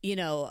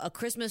 a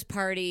Christmas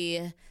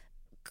party,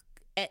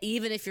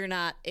 even if you're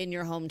not in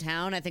your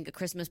hometown, I think a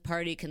Christmas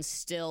party can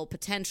still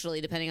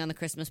potentially, depending on the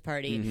Christmas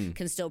party,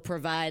 can still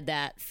provide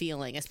that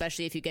feeling,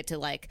 especially if you get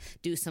to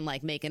do some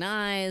making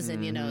eyes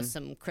and,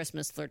 some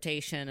Christmas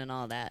flirtation and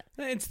all that.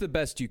 It's the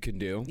best you can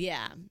do.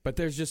 Yeah. But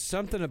there's just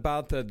something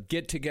about the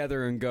get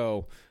together and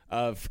go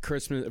of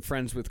Christmas,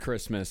 Friends with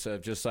Christmas,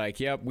 of just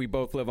yep, we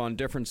both live on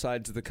different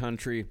sides of the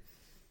country.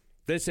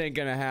 This ain't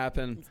going to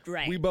happen.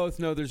 Right. We both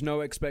know there's no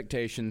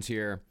expectations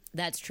here.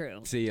 That's true.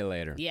 See you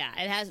later.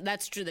 Yeah,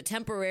 that's true, the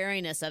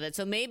temporariness of it.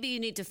 So maybe you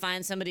need to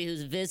find somebody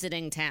who's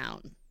visiting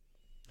town.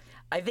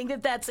 I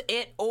think that's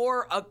it,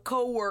 or a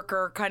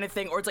coworker kind of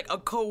thing, or it's like a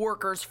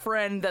coworker's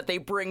friend that they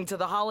bring to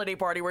the holiday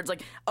party where it's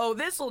like, oh,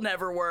 this will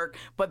never work,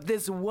 but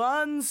this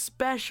one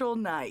special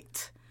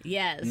night.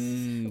 Yes.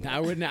 I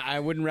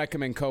wouldn't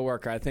recommend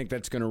coworker. I think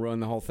that's going to ruin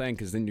the whole thing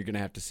because then you're going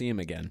to have to see him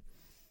again.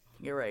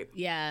 You're right.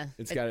 Yeah.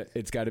 It's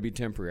got to be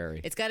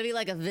temporary. It's got to be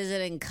like a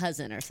visiting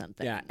cousin or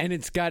something. Yeah, and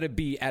it's got to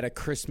be at a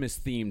Christmas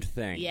themed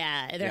thing.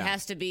 Yeah, there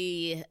has to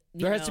be.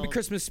 There has to be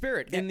Christmas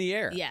spirit in the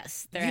air.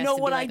 Yes. There You has know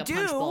to what be like I a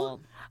punch do?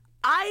 bowl.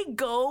 I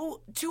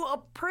go to a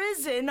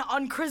prison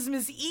on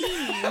Christmas Eve.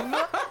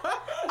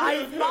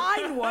 I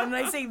find one and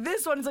I say,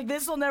 this one, it's like,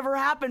 this will never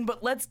happen,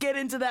 but let's get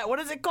into that. What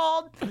is it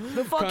called?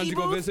 The fucky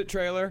Conjugal booth? visit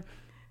trailer.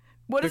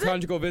 What is the it?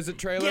 conjugal visit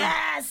trailer?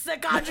 Yes, the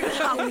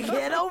conjugal. We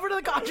get over to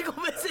the conjugal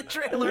visit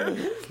trailer,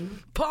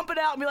 pump it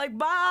out, and be like,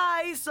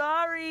 bye,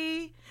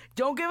 sorry.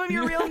 Don't give him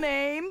your real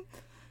name.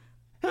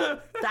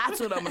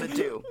 That's what I'm going to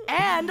do.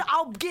 And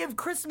I'll give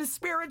Christmas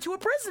spirit to a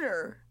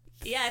prisoner.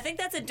 Yeah, I think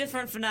that's a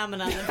different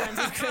phenomenon than Friends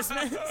with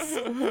Christmas.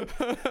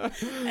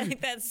 I think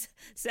that's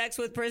sex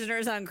with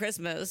prisoners on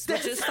Christmas,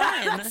 which is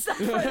fine. That's not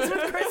Friends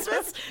with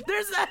Christmas.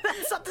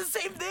 That's not the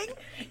same thing.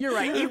 You're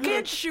right. You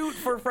can't shoot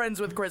for Friends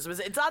with Christmas.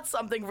 It's not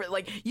something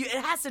it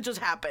has to just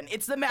happen.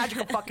 It's the magic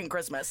of fucking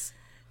Christmas.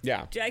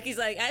 Yeah. Jackie's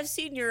like, I've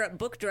seen your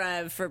book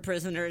drive for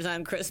prisoners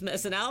on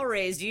Christmas, and I'll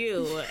raise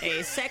you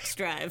a sex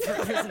drive for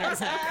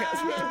prisoners on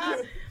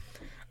Christmas.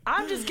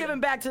 I'm just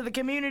giving back to the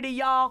community,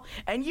 y'all,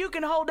 and you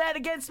can hold that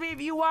against me if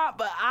you want,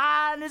 but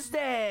I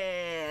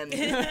understand.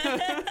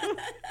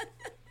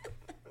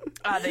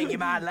 I think you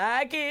might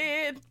like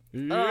it.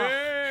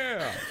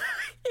 Yeah.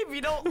 If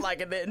you don't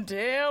like it, then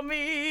tell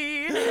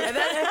me. And then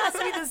it has to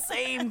be the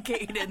same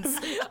cadence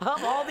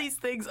of all these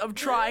things of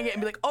trying it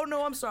and be like, oh,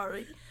 no, I'm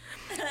sorry.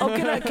 Oh,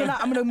 can I?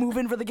 I'm going to move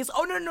in for the kiss.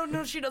 Oh,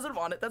 no, she doesn't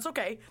want it. That's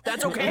okay.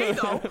 That's okay,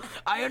 though.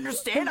 I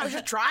understand. I was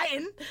just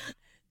trying.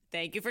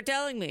 Thank you for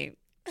telling me.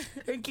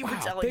 Thank you for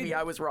telling me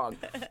I was wrong.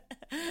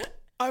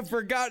 I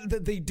forgot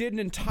that they did an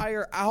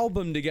entire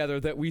album together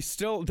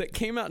that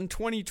came out in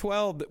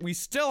 2012 that we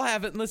still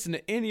haven't listened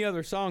to any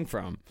other song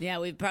from. Yeah,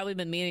 we've probably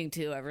been meaning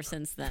to ever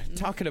since then.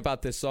 Talking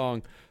about this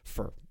song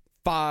for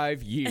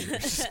 5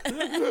 years.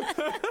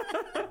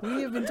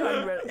 We have been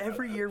talking about it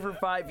every year for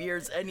 5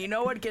 years, and you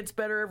know what gets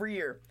better every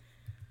year?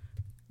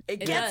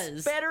 It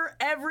gets better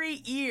every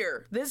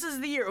year. This is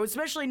the year,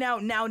 especially now.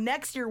 Now,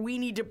 next year, we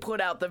need to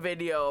put out the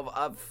video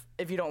of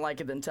If You Don't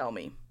Like It, Then Tell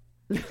Me.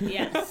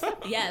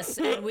 Yes,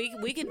 and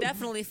we can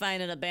definitely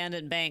find an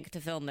abandoned bank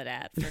to film it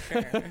at,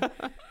 for sure.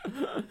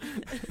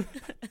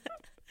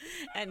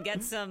 And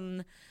get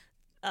some,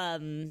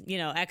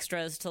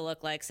 extras to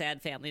look like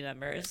sad family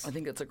members. I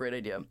think that's a great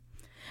idea.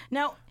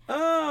 Now,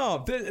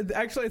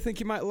 actually, I think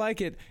you might like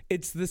it.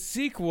 It's the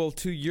sequel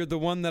to You're the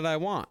One That I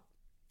Want.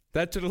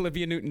 That's what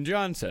Olivia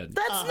Newton-John said.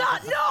 That's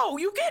not, no,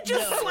 you can't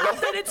just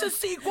slap that it's a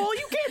sequel.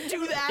 You can't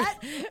do that.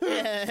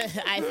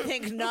 I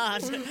think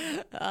not.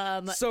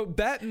 So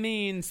that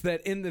means that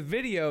in the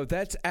video,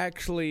 that's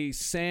actually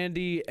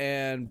Sandy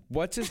and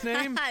what's his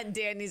name?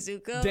 Danny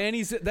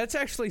Zuko. That's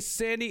actually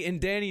Sandy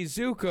and Danny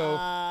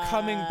Zuko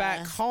coming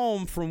back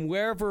home from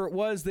wherever it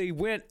was they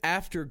went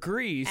after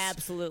Greece.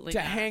 Absolutely to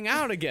not. hang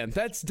out again.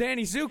 That's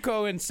Danny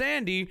Zuko and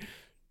Sandy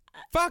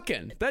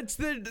fucking. That's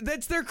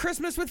their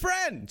Christmas with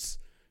friends.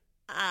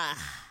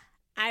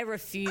 I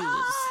refuse.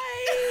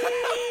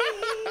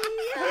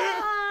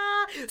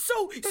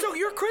 So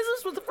your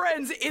Christmas with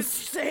friends is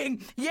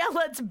saying, yeah,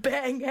 let's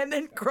bang and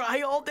then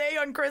cry all day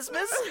on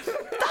Christmas?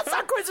 That's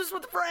not Christmas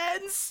with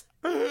friends.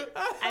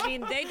 I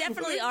mean, they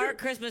definitely are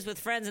Christmas with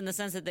friends in the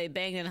sense that they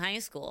banged in high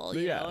school,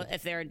 you know,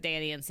 if they're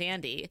Danny and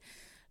Sandy.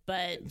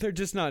 But they're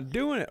just not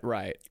doing it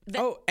right.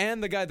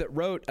 And the guy that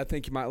wrote I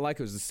Think You Might Like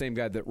It was the same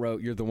guy that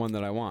wrote You're the One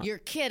That I Want. You're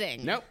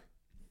kidding. Nope.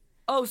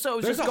 Oh, so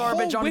it's There's just a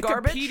garbage whole on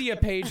garbage?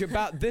 Wikipedia page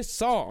about this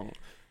song.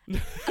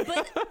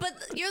 But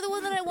You're the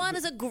One That I Want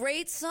is a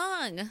great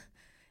song.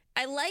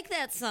 I like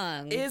that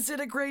song. Is it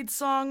a great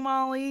song,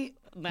 Molly?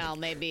 Well,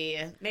 maybe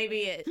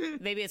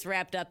it's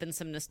wrapped up in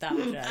some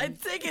nostalgia. I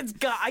think it's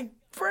got.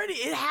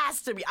 It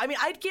has to be. I mean,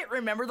 I can't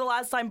remember the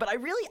last time, but I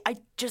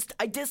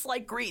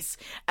dislike Grease.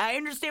 I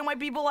understand why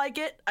people like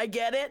it. I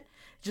get it.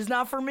 Just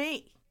not for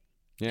me.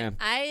 Yeah.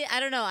 I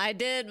don't know. I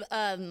did,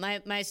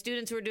 my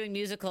students who were doing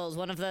musicals,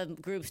 one of the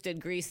groups did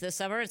Grease this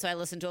summer, so I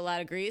listened to a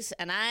lot of Grease,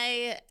 and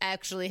I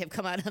actually have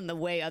come out on the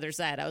way other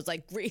side. I was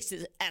like, Grease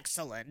is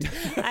excellent.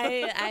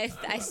 I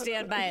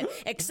stand by it,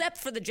 except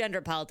for the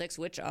gender politics,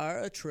 which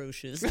are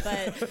atrocious.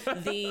 But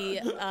the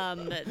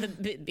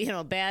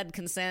bad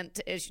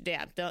consent issue,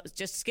 don't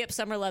just skip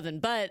Summer Lovin'.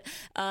 But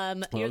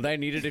they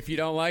need it. If you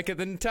don't like it,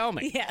 then tell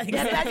me. Yeah,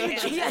 exactly.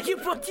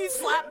 You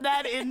slap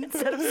that in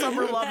instead of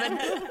Summer Lovin'.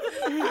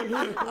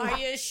 Are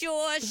you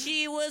sure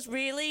she was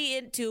really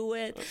into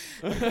it?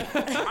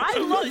 I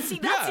love it. See,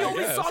 that's the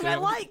only song I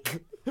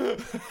like.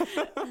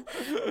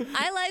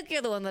 I like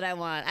You're the One That I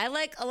Want. I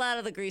like a lot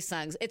of the Grease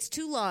songs. It's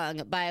too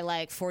long by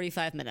like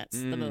 45 minutes,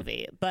 the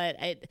movie. But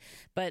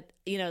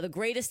the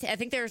greatest, I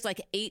think there's like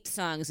 8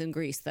 songs in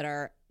Grease that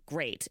are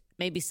great,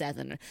 maybe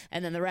 7,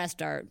 and then the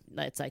rest are,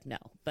 it's like no.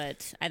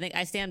 But I think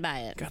I stand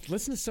by it. God,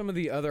 listen to some of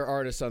the other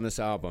artists on this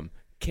album.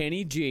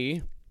 Kenny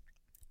G,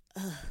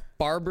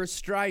 Barbara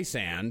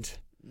Streisand,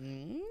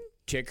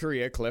 Chick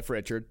Corea, Cliff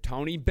Richard,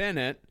 Tony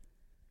Bennett,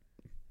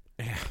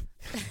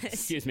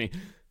 excuse me,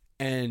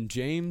 and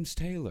James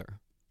Taylor.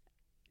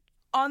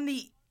 On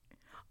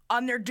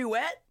their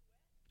duet?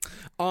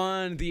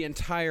 On the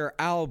entire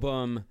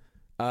album,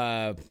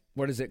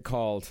 what is it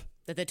called?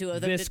 That the two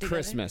of them This did together?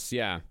 Christmas,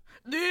 yeah.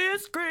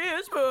 This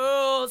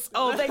Christmas.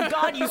 Oh, thank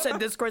God you said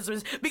this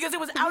Christmas, because it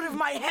was out of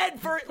my head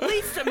for at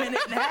least a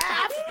minute and a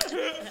half.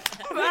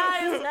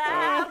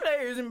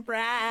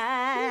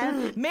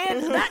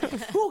 Man,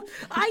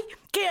 I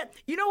can't.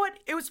 You know what?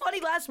 It was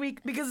funny last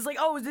week because it's like,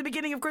 oh, it was the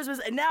beginning of Christmas,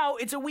 and now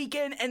it's a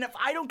weekend, and if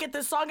I don't get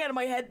this song out of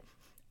my head,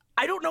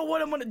 I don't know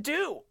what I'm going to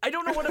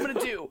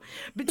do.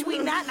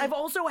 Between that, I've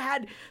also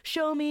had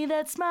Show Me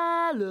That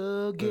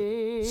Smile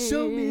Again.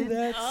 Show me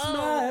that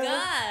smile.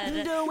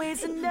 God. Don't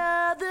waste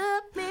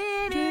another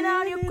minute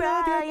on your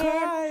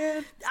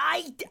crying.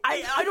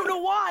 I don't know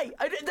why.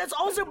 That's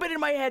also been in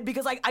my head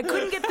because I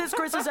couldn't get this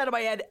Christmas out of my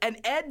head, and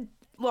Ed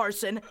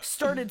Larson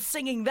started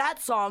singing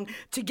that song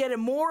to get a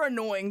more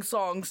annoying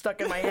song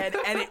stuck in my head,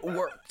 and it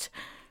worked.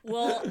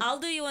 Well, I'll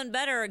do you one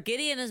better.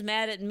 Gideon is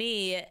mad at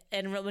me,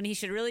 and when he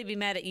should really be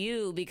mad at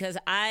you, because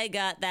I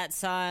got that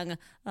song,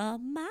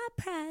 my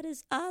pride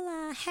is all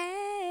I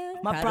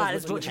have. My pride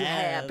is what you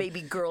have,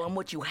 baby girl, and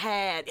what you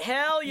had.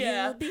 Hell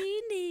yeah. You'll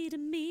be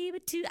needing me,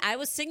 but too. I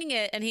was singing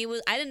it, and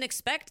I didn't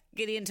expect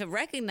Gideon to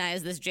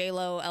recognize this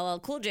J-Lo LL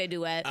Cool J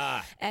duet,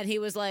 and he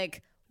was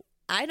like,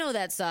 I know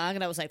that song,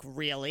 and I was like,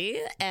 really?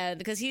 And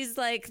because he's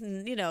like,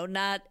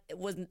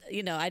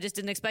 I just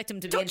didn't expect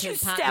him to be into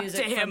pop music. Don't you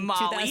step to him,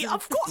 Molly.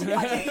 Of course. He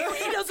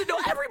doesn't know.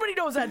 Everybody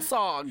knows that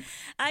song.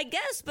 I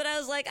guess, but I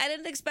was like, I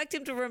didn't expect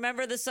him to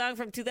remember the song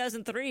from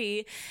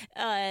 2003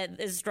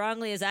 as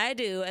strongly as I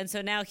do. And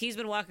so now he's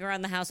been walking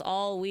around the house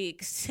all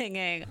week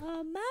singing,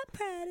 oh, my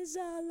pride is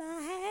all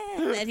I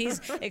have. And he's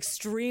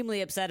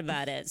extremely upset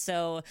about it.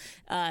 So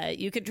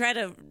you can try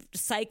to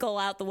cycle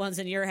out the ones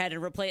in your head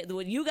and replay it.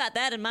 You got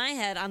that in my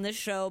head on this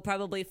show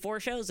probably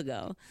 4 shows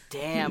ago.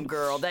 Damn,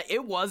 girl,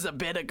 it was a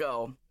bit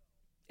ago.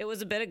 It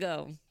was a bit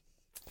ago.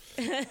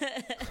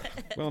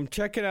 Well, I'm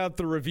checking out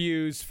the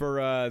reviews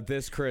for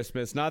this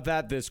Christmas. Not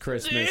that this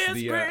Christmas.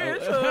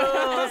 Christmas.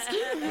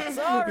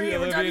 Sorry,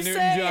 every time you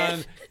say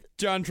it.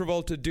 John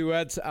Travolta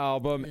duets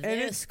album. And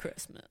This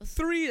Christmas.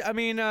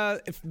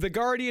 The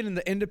Guardian and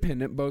the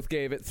Independent both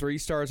gave it 3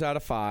 stars out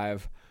of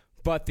 5.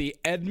 But the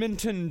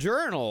Edmonton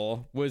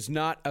Journal was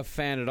not a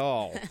fan at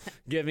all,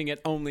 giving it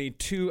only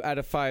 2 out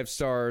of 5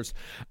 stars,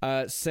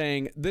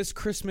 saying this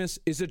Christmas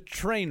is a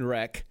train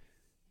wreck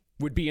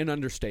would be an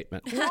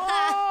understatement.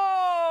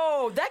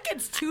 Whoa! That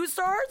gets 2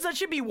 stars? That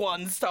should be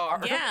 1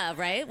 star. Yeah,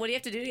 right? What do you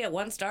have to do to get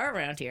 1 star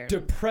around here?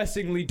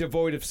 Depressingly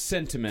devoid of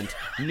sentiment,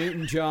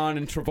 Newton-John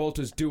and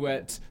Travolta's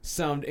duets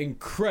sound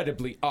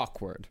incredibly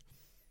awkward.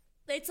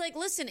 It's like,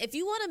 listen, if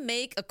you want to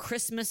make a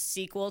Christmas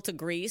sequel to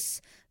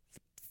Grease,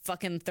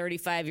 fucking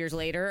 35 years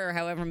later, or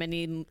however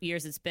many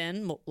years it's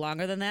been,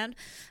 longer than that,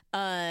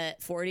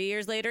 40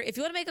 years later, if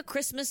you want to make a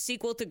Christmas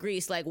sequel to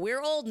Grease, like, we're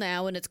old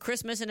now and it's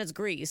Christmas and it's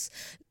Grease,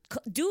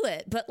 do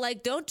it. But,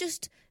 like, don't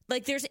just,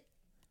 like,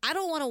 I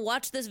don't want to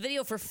watch this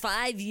video for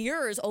 5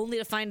 years only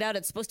to find out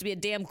it's supposed to be a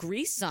damn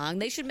Grease song.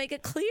 They should make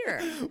it clear.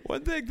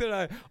 One thing that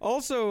I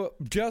also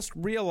just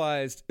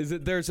realized is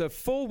that there's a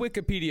full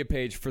Wikipedia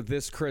page for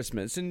this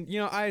Christmas. And,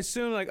 I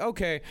assume, like,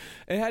 okay,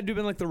 it had to have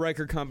been like the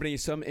record company,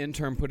 some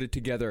intern put it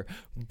together.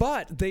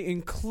 But they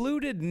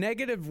included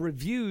negative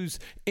reviews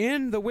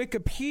in the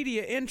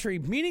Wikipedia entry,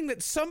 meaning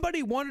that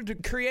somebody wanted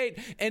to create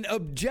an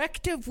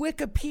objective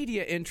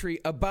Wikipedia entry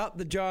about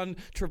the John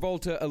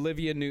Travolta,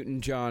 Olivia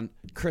Newton-John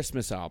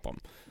Christmas album.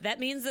 That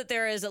means that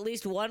there is at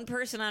least one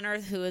person on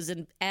earth who is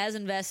as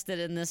invested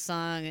in this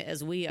song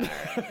as we are.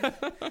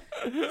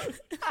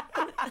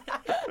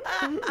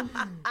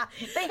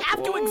 They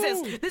have to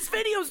exist. This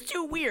video's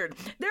too weird.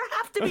 There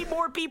have to be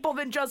more people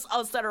than just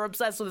us that are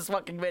obsessed with this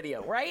fucking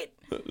video, right?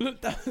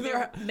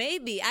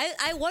 Maybe.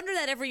 I wonder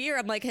that every year.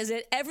 I'm like,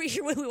 every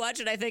year when we watch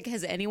it, I think,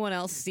 has anyone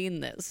else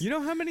seen this? You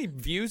know how many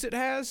views it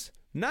has?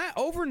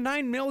 Over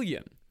 9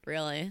 million.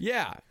 Really?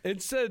 Yeah.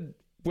 It's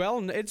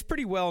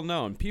pretty well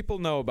known. People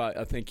know about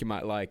I Think You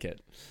Might Like It.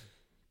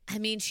 I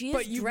mean, she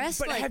is dressed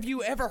like... But have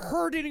you ever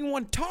heard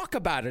anyone talk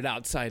about it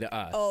outside of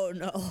us? Oh,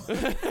 no.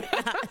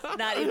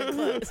 Not even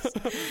close.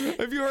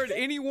 Have you heard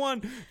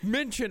anyone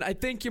mention I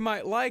Think You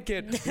Might Like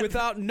It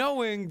without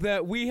knowing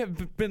that we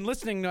have been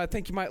listening to I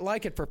Think You Might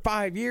Like It for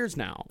 5 years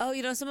now? Oh,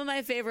 some of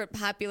my favorite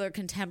popular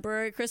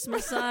contemporary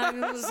Christmas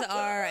songs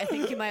are I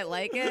Think You Might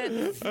Like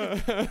It.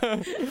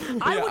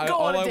 I would go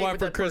on a date All I Want with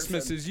for that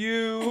Christmas person. Is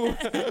You.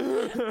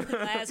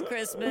 Last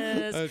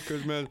Christmas. Last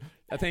Christmas.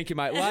 I Think You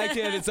Might Like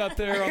It. It's up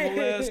there on the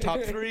list.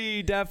 Top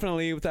 3,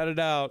 definitely, without a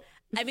doubt.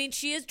 I mean,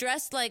 she is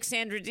dressed like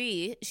Sandra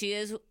Dee. She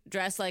is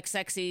dressed like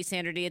sexy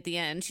Sandra Dee at the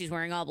end. She's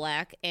wearing all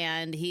black.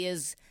 And he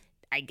is,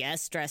 I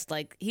guess, dressed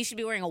like... He should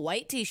be wearing a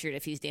white T-shirt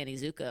if he's Danny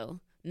Zuko.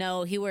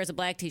 No, he wears a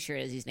black T-shirt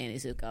as he's Danny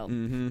Zuko.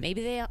 Mm-hmm.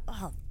 Maybe they...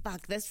 Oh,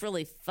 fuck. This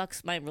really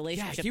fucks my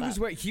relationship up.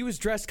 He was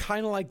dressed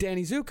kind of like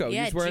Danny Zuko.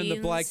 Yeah, he was wearing jeans,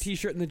 the black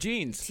T-shirt and the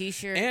jeans.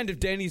 T-shirt. And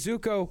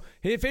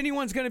if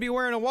anyone's going to be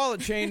wearing a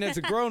wallet chain as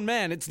a grown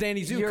man, it's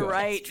Danny Zuko. You're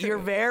right. You're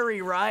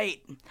very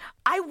right.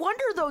 I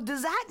wonder, though,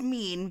 does that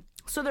mean...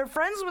 So they're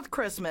friends with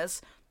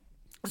Christmas.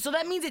 So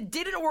that means it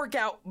didn't work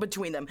out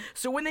between them.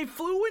 So when they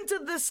flew into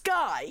the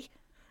sky...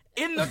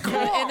 in the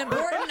car. An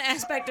important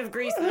aspect of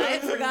Grease that I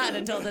had forgotten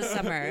until this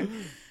summer.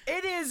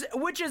 It is,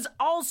 which is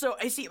also,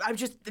 I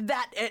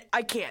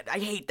can't. I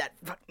hate that.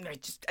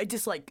 I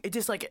dislike it.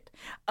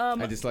 I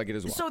dislike it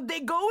as well. So they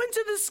go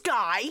into the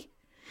sky.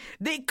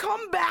 They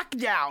come back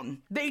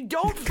down. They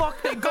don't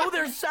fuck. They go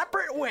their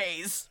separate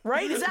ways.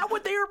 Right? Is that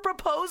what they were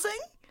proposing?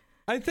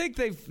 I think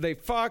they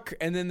fuck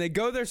and then they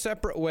go their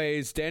separate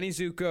ways. Danny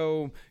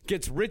Zuko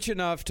gets rich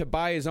enough to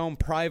buy his own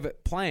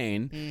private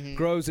plane,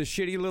 grows a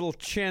shitty little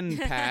chin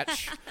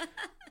patch,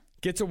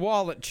 gets a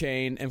wallet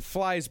chain, and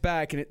flies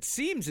back. And it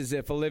seems as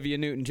if Olivia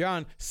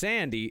Newton-John,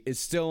 Sandy, is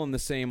still in the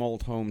same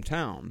old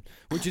hometown,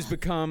 which has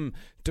become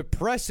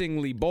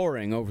depressingly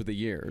boring over the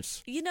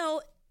years.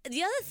 The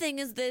other thing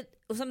is that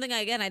something,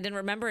 again, I didn't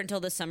remember until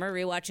this summer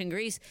rewatching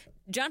Grease.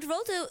 John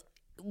Travolta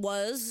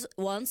was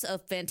once a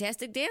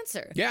fantastic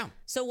dancer. Yeah.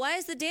 So why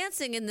is the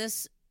dancing in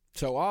this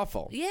so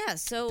awful? Yeah,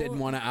 so didn't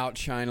want to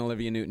outshine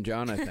Olivia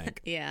Newton-John, I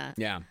think. Yeah.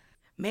 Yeah.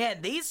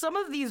 Man, some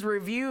of these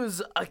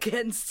reviews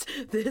against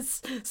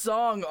this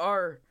song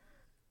are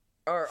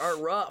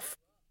rough.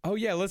 Oh,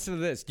 yeah, listen to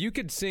this. You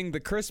could sing the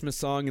Christmas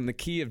song in the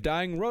key of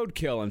dying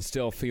roadkill and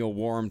still feel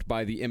warmed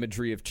by the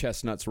imagery of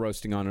chestnuts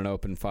roasting on an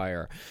open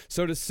fire.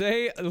 So to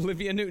say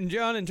Olivia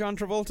Newton-John and John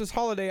Travolta's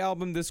holiday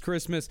album this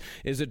Christmas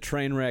is a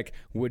train wreck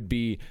would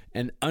be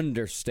an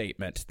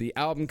understatement. The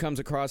album comes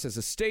across as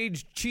a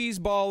staged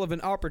cheeseball of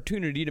an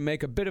opportunity to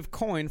make a bit of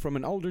coin from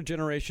an older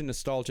generation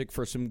nostalgic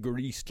for some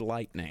greased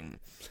lightning.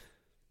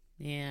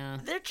 Yeah.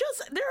 They're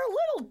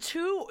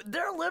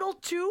a little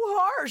too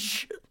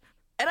harsh.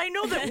 And I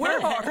know that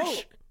we're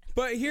harsh.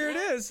 But here it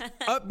is.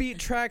 Upbeat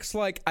tracks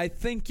like I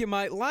Think You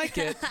Might Like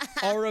It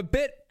are a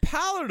bit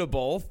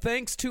palatable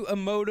thanks to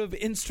emotive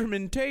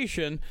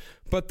instrumentation,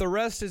 but the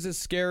rest is as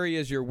scary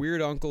as your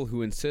weird uncle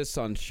who insists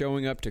on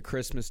showing up to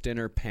Christmas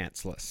dinner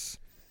pantsless.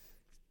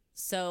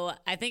 So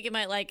I Think You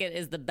Might Like It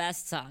is the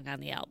best song on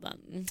the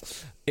album.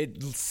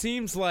 It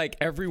seems like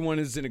everyone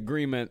is in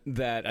agreement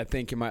that I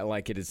Think You Might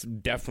Like It is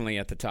definitely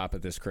at the top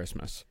of this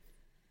Christmas.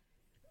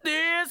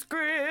 This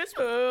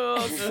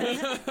Christmas.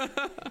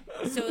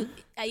 So,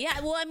 yeah,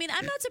 well, I mean,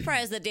 I'm not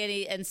surprised that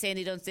Danny and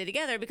Sandy don't stay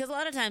together because a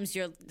lot of times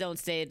you don't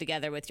stay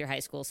together with your high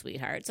school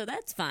sweetheart, so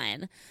that's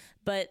fine.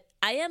 But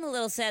I am a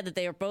little sad that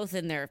they are both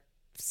in their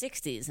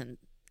 60s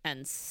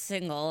and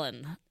single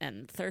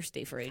and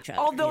thirsty for each other.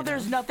 Although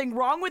there's nothing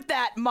wrong with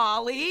that,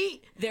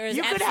 Molly. There is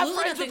you could have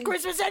friends nothing... with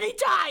Christmas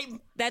anytime.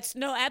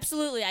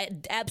 Absolutely. I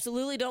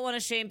absolutely don't want to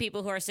shame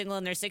people who are single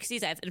in their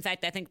 60s. In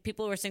fact, I think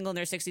people who are single in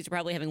their 60s are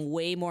probably having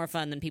way more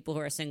fun than people who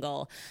are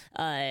single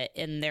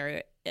in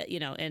their,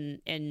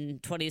 in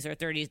 20s or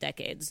 30s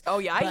decades. Oh,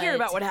 yeah. I hear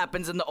about what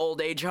happens in the old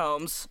age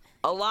homes.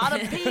 A lot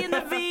of P in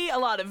the V, a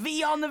lot of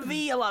V on the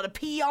V, a lot of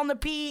P on the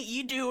P.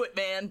 You do it,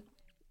 man.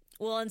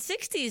 Well, in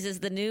 60s is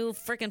the new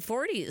freaking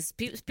 40s.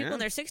 People in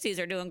their 60s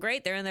are doing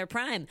great. They're in their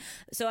prime.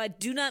 So I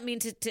do not mean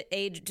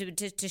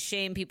to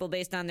shame people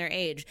based on their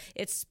age.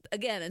 It's the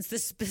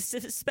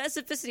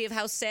specificity of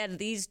how sad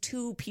these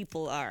two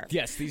people are.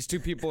 Yes, these two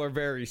people are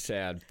very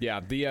sad.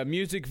 Yeah, the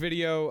music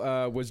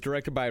video was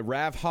directed by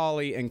Rav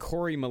Holly and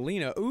Corey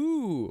Molina.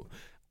 Ooh.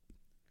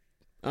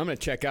 I'm going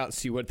to check out and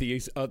see what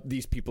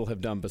these people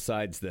have done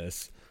besides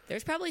this.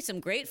 There's probably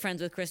some great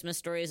Friends with Christmas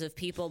stories of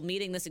people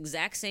meeting this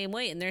exact same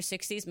way in their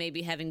 60s,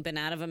 maybe having been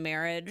out of a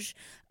marriage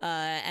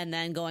and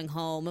then going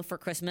home for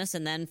Christmas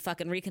and then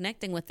fucking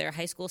reconnecting with their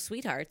high school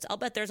sweethearts. I'll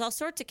bet there's all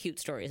sorts of cute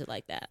stories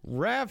like that.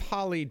 Rav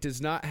Holly does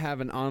not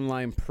have an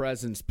online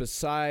presence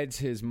besides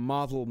his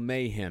Model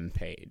Mayhem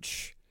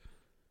page.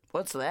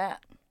 What's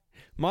that?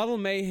 Model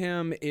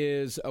Mayhem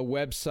is a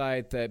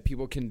website that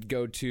people can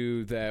go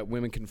to that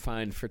women can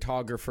find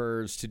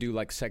photographers to do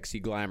like sexy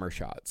glamour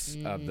shots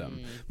of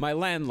them. My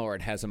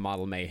landlord has a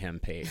Model Mayhem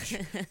page.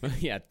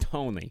 Yeah,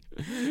 Tony.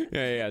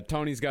 Yeah.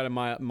 Tony's got a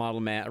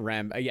Model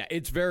Ram. Yeah,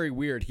 it's very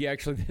weird. He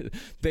actually,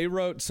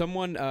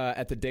 someone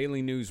at the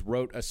Daily News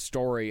wrote a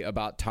story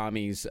about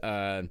Tommy's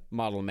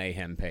Model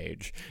Mayhem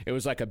page. It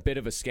was like a bit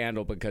of a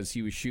scandal because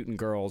he was shooting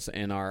girls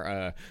in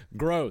our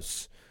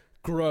gross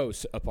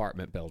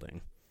apartment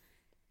building.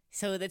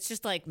 So it's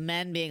just like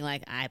men being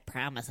like, I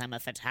promise I'm a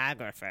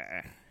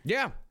photographer.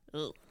 Yeah.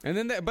 Ooh. And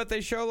then, but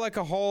they show like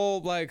a whole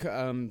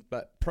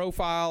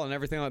profile and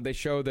everything. Like they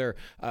show their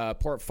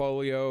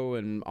portfolio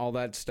and all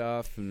that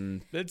stuff,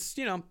 and it's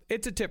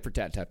it's a tit for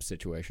tat type of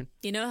situation.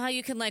 You know how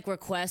you can like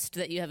request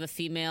that you have a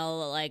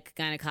female like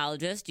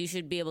gynecologist? You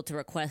should be able to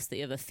request that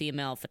you have a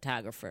female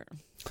photographer.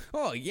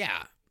 Oh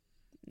yeah.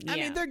 I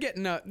mean, they're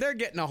getting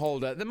a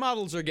hold of the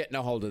models are getting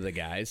a hold of the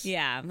guys.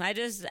 Yeah, I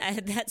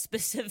had that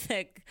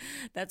specific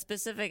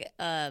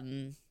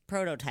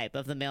prototype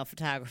of the male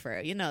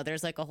photographer.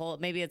 There's like a whole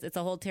maybe it's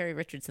a whole Terry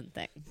Richardson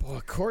thing.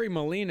 Boy, Corey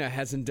Molina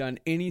hasn't done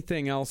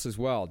anything else as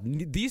well.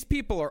 These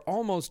people are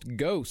almost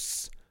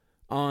ghosts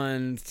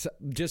on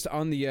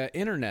the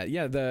internet.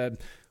 Yeah,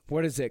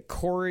 what is it?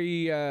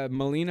 Corey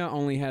Molina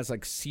only has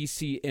like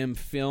CCM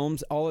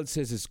Films. All it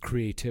says is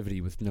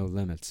creativity with no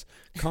limits.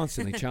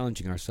 Constantly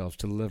challenging ourselves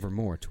to deliver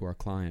more to our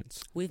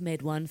clients. We've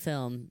made one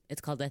film.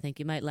 It's called I Think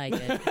You Might Like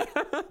It.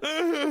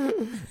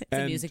 It's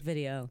a music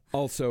video.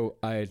 Also,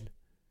 I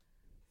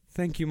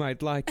think you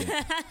might like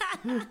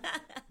it.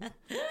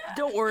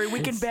 Don't worry,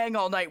 we can bang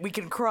all night. We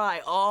can cry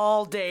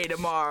all day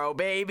tomorrow,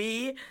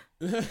 baby.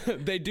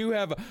 They do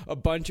have a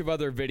bunch of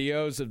other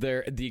videos of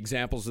the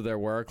examples of their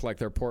work, like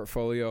their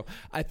portfolio.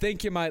 I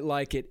Think You Might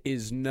Like It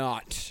is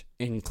not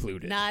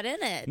included. Not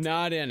in it.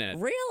 Not in it.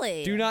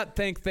 Really? Do not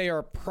think they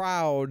are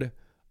proud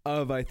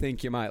of I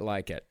Think You Might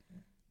Like It.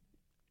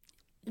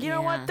 You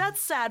know what? That's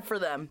sad for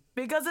them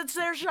because it's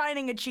their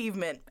shining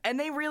achievement, and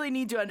they really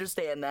need to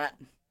understand that.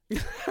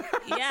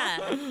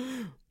 Yeah.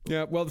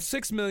 Yeah, well,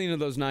 6 million of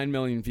those 9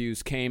 million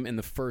views came in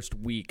the first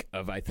week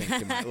of I Think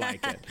You Might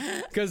Like It.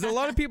 Because a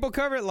lot of people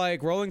cover it,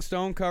 like Rolling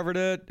Stone covered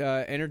it,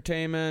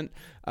 Entertainment,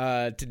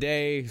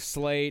 Today,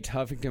 Slate,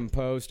 Huffington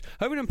Post.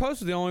 Huffington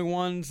Post were the only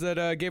ones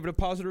that gave it a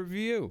positive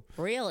review.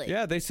 Really?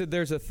 Yeah, they said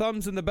there's a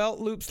thumbs in the belt,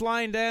 loops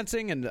line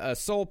dancing, and a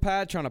soul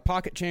patch on a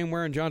pocket chain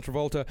wearing John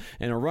Travolta,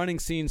 and a running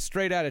scene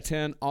straight out of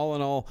 10. All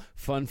in all,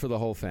 fun for the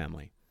whole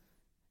family.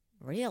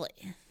 Really?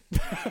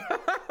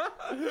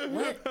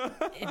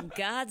 What in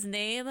God's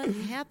name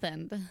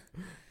happened?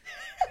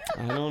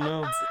 I don't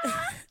know.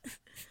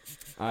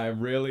 I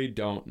really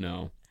don't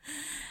know.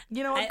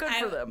 You know what? Good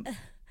for them.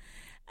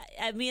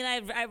 I mean,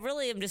 I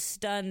really am just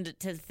stunned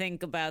to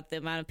think about the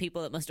amount of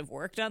people that must have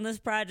worked on this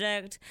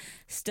project.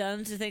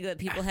 Stunned to think that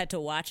people had to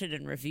watch it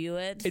and review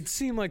it. It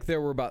seemed like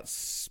there were about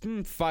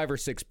 5 or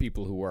 6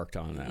 people who worked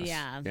on this.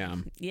 Yeah.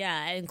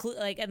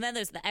 And then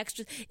there's the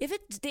extras. If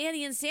it's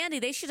Danny and Sandy,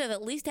 they should have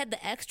at least had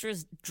the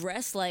extras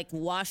dressed like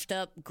washed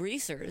up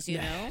greasers, you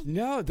know?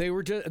 No, they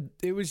were just.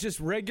 It was just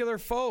regular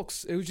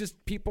folks. It was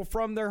just people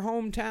from their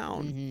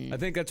hometown. Mm-hmm. I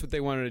think that's what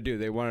they wanted to do.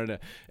 They wanted to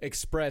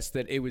express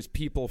that it was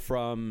people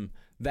from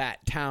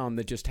that town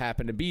that just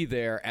happened to be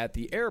there at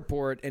the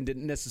airport and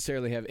didn't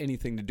necessarily have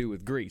anything to do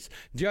with Greece.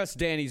 Just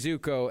Danny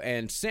Zuko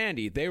and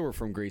Sandy, they were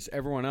from Greece.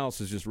 Everyone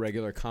else is just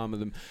regular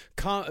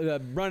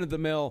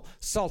run-of-the-mill,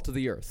 salt of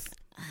the earth.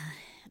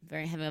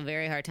 Having a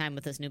very hard time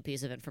with this new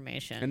piece of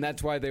information. And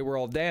that's why they were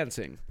all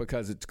dancing,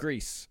 because it's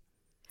Greece.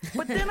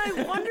 But then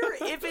I wonder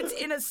if it's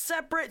in a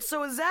separate...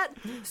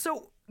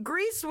 So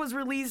Grease was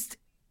released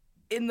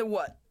in the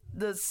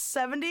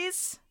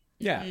 70s?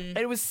 Yeah. And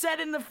it was set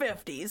in the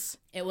 50s.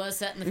 It was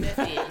set in the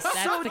 50s.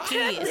 That's the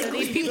key. So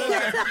these people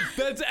are...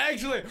 That's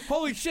actually...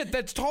 Holy shit,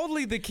 that's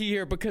totally the key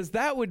here, because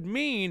that would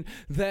mean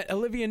that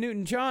Olivia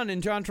Newton-John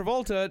and John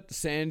Travolta,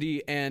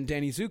 Sandy and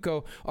Danny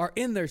Zuko, are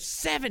in their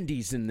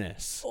 70s in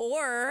this.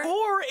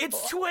 Or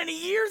it's 20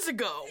 years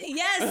ago.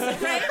 Yes,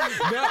 right?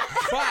 No,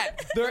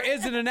 but there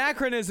is an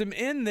anachronism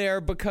in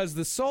there because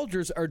the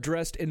soldiers are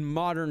dressed in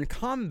modern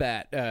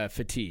combat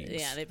fatigues.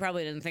 Yeah, they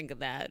probably didn't think of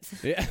that.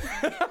 Yeah.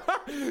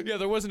 Yeah,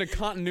 there wasn't a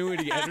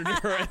continuity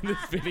editor in this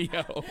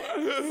video.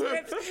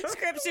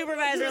 Script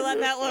supervisor let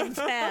that one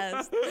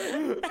pass.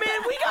 Man,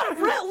 we got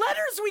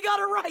letters we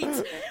gotta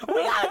write.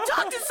 We gotta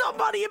talk to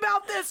somebody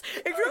about this.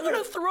 If you're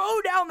gonna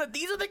throw down that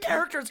these are the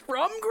characters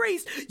from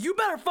Greece, you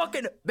better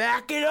fucking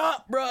back it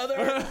up,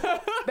 brother.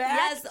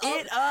 Back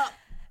it up.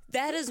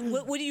 That is,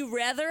 would you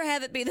rather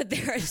have it be that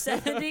they're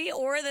 70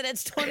 or that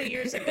it's 20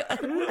 years ago? I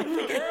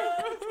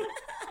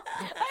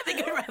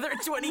think I'd rather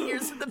 20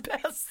 years in the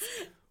past.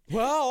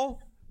 Well,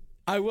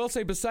 I will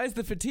say, besides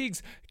the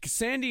fatigues,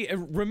 Sandy,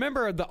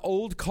 remember the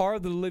old car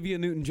that Olivia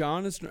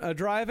Newton-John is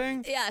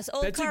driving? Yes,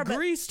 old That's car. That's a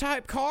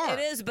Grease-type car. It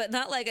is, but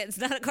it's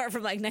not a car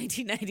from like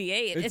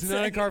 1998. It's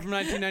not a car from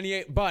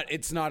 1998, but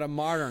it's not a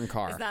modern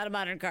car. It's not a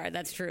modern car,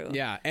 that's true.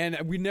 Yeah, and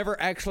we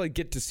never actually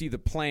get to see the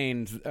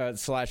plane /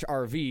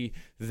 RV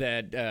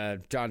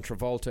that John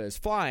Travolta is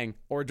flying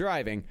or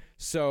driving,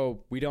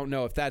 so we don't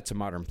know if that's a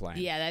modern plane.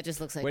 Yeah, that just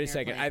looks like Wait a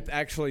second, I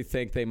actually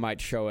think they might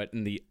show it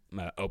in the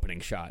opening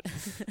shot.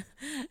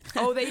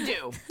 Oh, they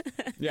do.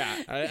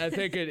 Yeah, I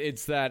think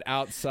it's that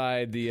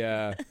outside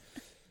the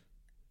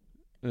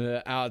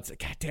God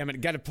damn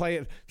it, got to play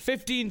it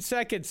 15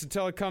 seconds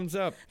until it comes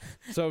up.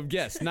 So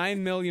yes,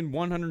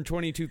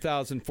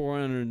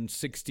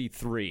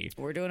 9,122,463.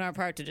 We're doing our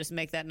part to just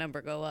make that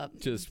number go up.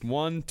 Just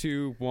 1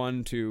 2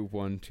 1 2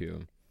 1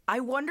 2. I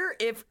wonder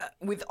if,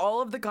 with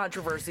all of the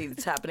controversy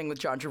that's happening with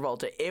John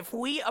Travolta, if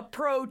we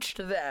approached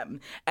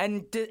them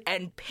and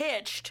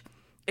pitched,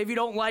 if you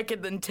don't like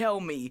it, then tell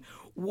me.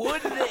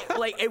 Would they,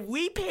 if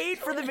we paid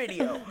for the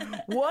video,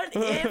 what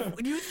if,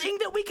 do you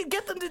think that we could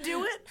get them to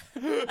do it?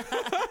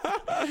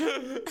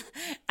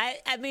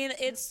 I mean,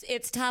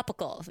 it's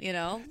topical, you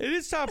know? It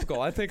is topical.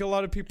 I think a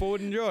lot of people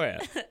would enjoy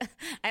it.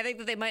 I think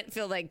that they might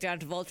feel like John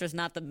Travolta's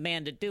not the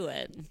man to do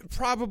it.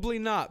 Probably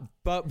not.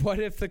 But what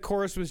if the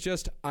chorus was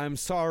just, I'm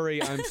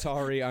sorry, I'm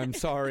sorry, I'm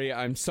sorry,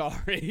 I'm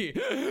sorry.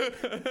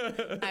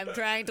 I'm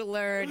trying to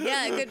learn.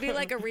 Yeah, it could be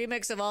like a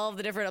remix of all of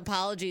the different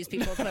apologies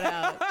people put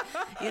out.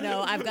 You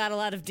know, I've got a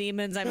lot of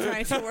demons I'm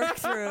trying to work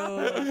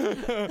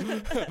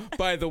through.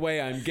 By the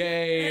way, I'm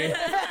gay.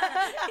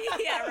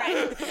 Yeah,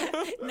 right.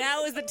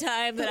 Now is the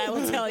time that I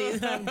will tell you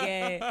that I'm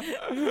gay.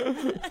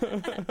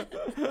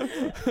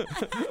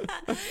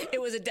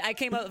 I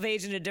came of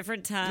age in a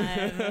different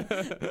time.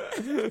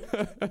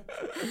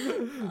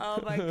 Oh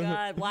my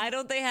God. Why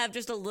don't they have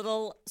just a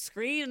little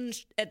screen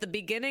at the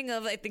beginning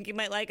of, I think you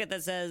might like it,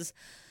 that says,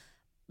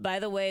 by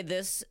the way,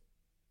 this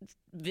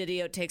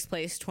video takes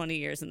place 20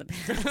 years in the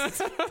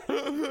past.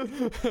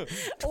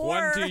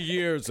 20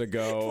 years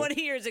ago.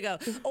 20 years ago.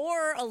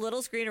 Or a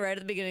little screen right at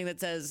the beginning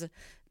that says,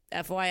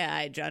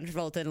 FYI, John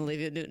Travolta and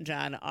Olivia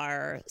Newton-John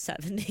are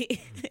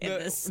 70 in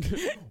this.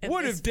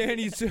 What if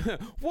Danny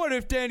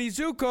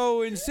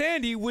Zuko and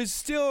Sandy was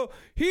still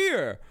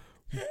here?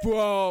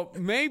 Well,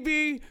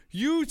 maybe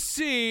you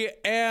see,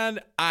 and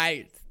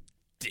I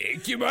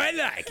think you might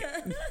like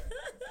it.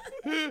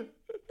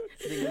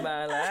 You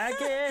might like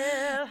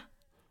it.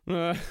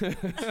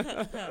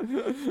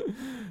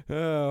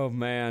 Oh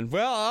man.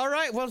 Well, all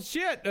right. Well,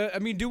 shit. I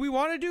mean, do we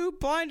want to do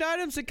blind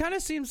items? It kind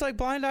of seems like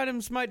blind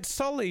items might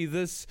sully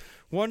this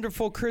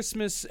wonderful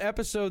Christmas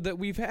episode that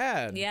we've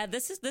had. Yeah,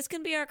 this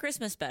can be our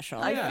Christmas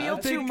special. I feel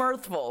too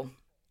mirthful.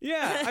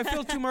 Yeah, I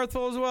feel too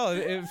mirthful as well.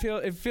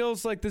 It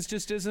feels like this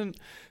just isn't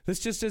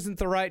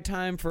the right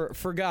time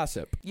for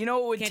gossip. You know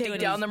what would take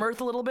down the mirth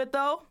a little bit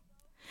though?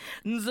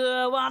 So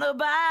I wanna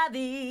buy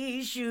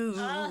these shoes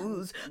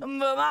for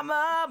my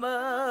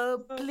mama,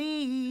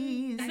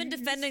 please. I've been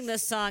defending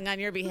this song on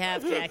your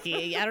behalf,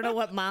 Jackie. I don't know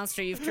what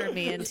monster you've turned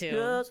me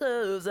into.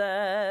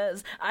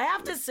 I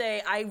have to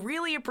say, I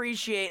really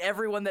appreciate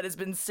everyone that has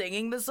been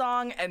singing the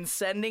song and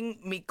sending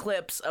me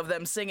clips of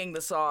them singing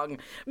the song,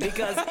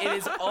 because it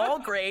is all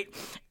great.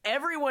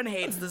 Everyone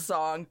hates the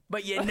song,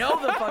 but you know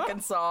the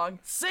fucking song.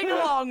 Sing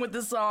along with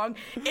the song.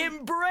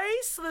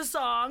 Embrace the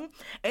song.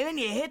 And then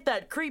you hit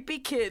that creepy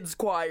kids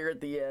choir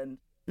at the end.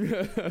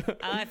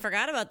 I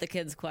forgot about the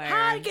kids choir.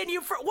 How can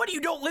you? What,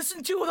 you don't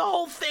listen to the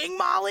whole thing,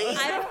 Molly?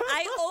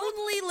 I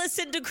only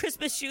listen to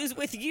Christmas Shoes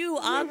with you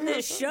on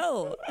this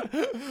show.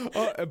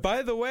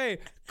 By the way,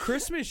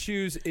 Christmas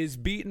Shoes is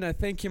beaten, I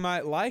think you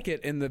might like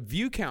it, in the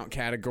view count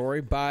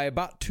category by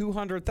about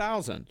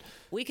 200,000.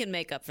 We can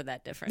make up for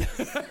that difference.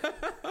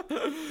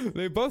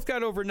 They both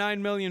got over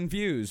 9 million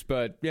views,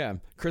 but yeah,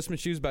 Christmas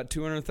Shoes about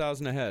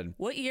 200,000 ahead.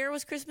 What year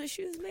was Christmas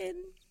Shoes made?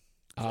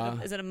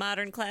 Is it a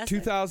modern classic?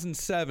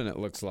 2007, it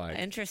looks like.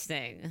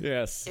 Interesting.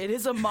 Yes. It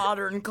is a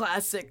modern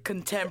classic,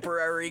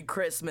 contemporary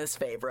Christmas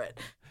favorite.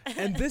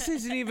 And this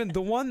isn't even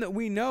the one that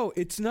we know.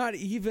 It's not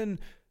even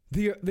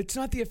it's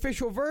not the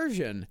official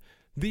version.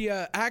 The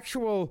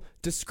actual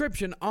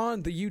description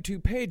on the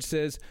YouTube page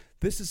says,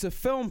 "This is a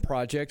film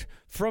project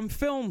from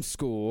film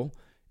school.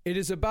 It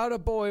is about a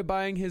boy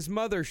buying his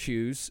mother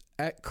shoes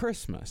at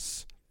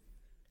Christmas."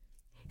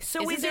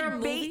 So Isn't is there a it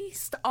movie?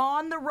 based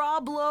on the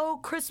Rob Lowe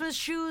Christmas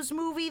Shoes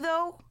movie,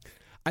 though?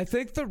 I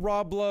think the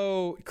Rob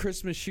Lowe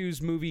Christmas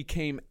Shoes movie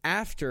came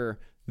after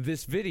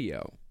this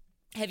video.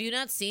 Have you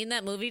not seen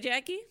that movie,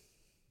 Jackie?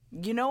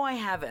 You know I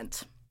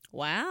haven't.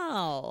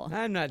 Wow.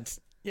 I'm not...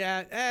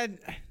 Yeah, I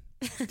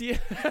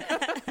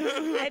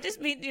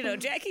just mean,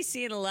 Jackie's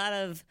seen a lot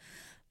of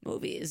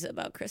movies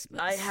about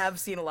Christmas. I have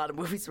seen a lot of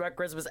movies about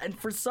Christmas, and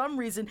for some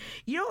reason,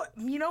 you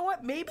know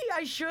what? Maybe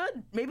I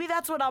should. Maybe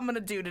that's what I'm gonna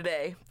do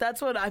today.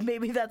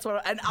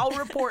 And I'll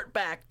report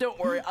back. Don't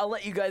worry, I'll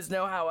let you guys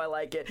know how I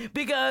like it,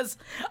 because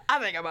I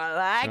think I'm gonna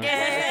like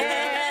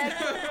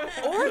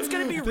it. Or it's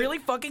gonna be really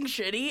fucking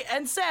shitty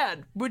and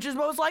sad, which is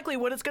most likely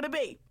what it's gonna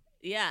be.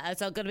 Yeah,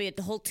 it's all going to be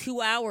a whole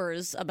 2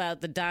 hours about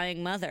the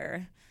dying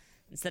mother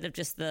instead of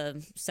just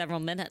the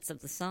several minutes of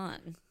the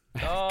song.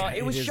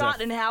 It was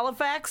shot in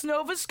Halifax,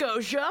 Nova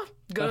Scotia.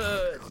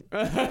 Good.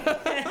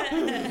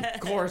 Of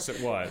course it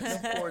was.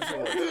 Of course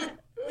it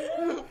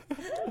was.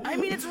 I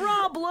mean, it's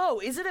Rob Lowe.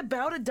 Is it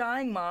about a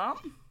dying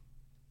mom?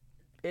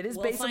 It is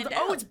based on...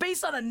 it's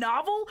based on a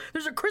novel?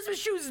 There's a Christmas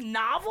Shoes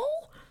novel?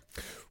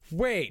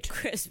 Wait.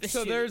 Christmas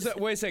so Shoes.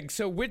 wait a second.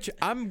 So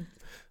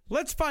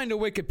let's find a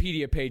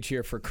Wikipedia page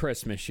here for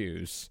Christmas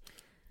Shoes.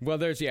 Well,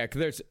 there's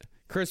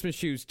Christmas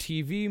Shoes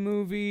TV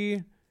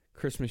movie,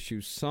 Christmas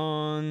Shoes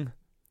song.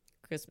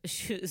 Christmas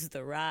Shoes,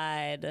 the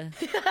ride.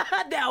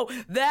 Now,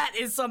 that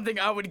is something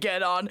I would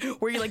get on,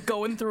 where you're like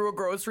going through a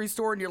grocery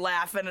store and you're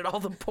laughing at all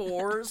the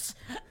pores.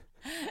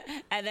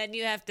 And then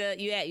you have to,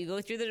 you go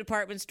through the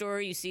department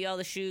store, you see all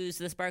the shoes,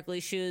 the sparkly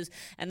shoes,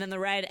 and then the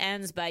ride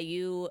ends by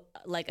you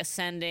like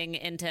ascending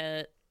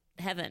into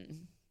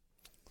heaven.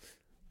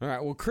 All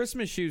right. Well,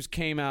 Christmas Shoes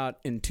came out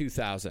in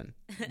 2000.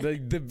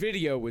 The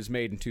video was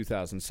made in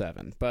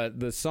 2007, but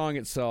the song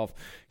itself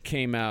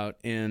came out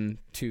in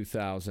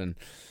 2000.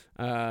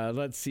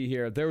 Let's see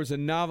here. There was a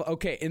novel.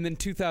 Okay, and then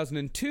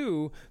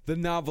 2002, the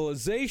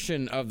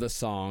novelization of the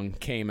song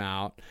came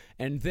out,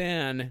 and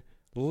then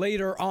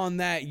later on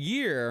that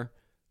year,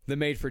 the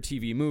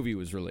made-for-TV movie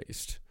was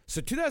released.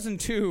 So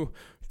 2002.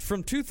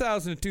 From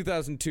 2000 to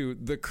 2002,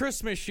 the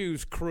Christmas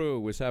Shoes crew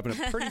was having a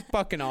pretty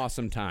fucking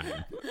awesome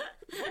time.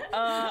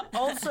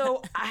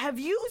 Also, have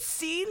you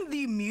seen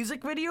the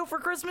music video for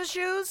Christmas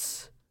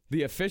Shoes?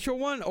 The official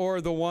one, or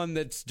the one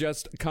that's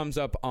just comes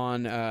up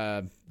on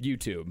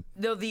YouTube?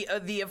 No,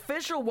 the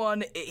official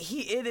one.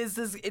 I guess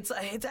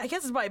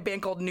it's by a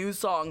band called New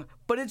Song,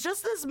 but it's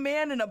just this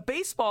man in a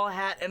baseball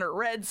hat and a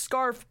red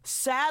scarf,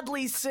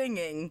 sadly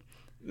singing.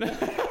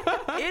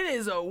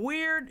 It's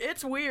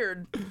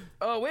weird.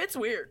 Oh, it's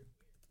weird.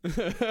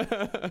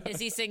 Is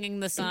he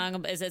singing the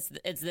song?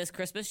 It's this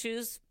Christmas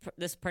Shoes,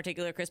 this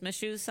particular Christmas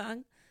Shoes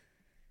song?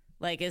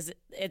 Like, is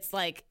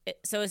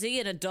he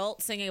an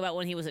adult singing about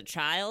when he was a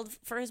child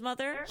for his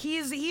mother? He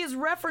is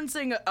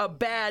referencing a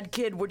bad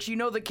kid, which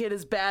the kid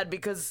is bad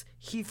because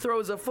he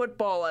throws a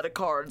football at a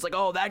car. It's like,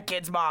 oh, that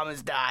kid's mom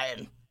is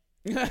dying.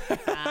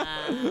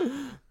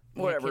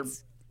 Whatever.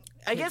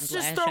 I guess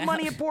just throw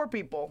money at poor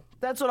people.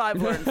 That's what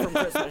I've learned from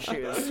Christmas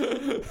Shoes.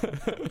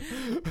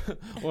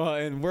 Well,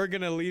 and we're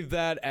going to leave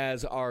that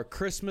as our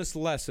Christmas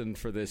lesson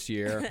for this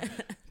year.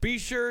 Be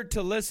sure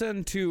to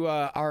listen to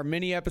our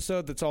mini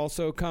episode that's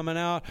also coming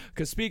out,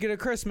 because speaking of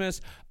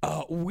Christmas,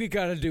 we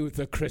got to do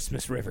the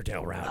Christmas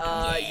Riverdale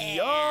Roundup.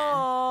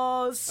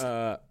 Yes!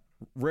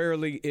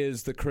 Rarely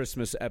is the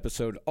Christmas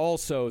episode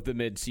also the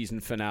mid-season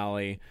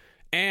finale,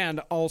 and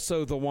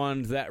also the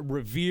one that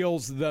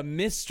reveals the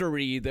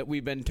mystery that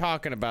we've been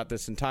talking about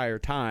this entire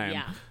time.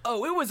 Yeah.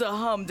 Oh, it was a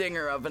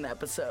humdinger of an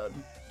episode.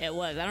 It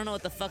was. I don't know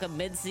what the fuck a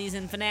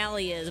mid-season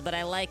finale is, but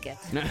I like it.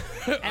 And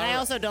I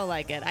also don't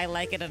like it. I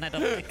like it and I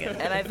don't like it.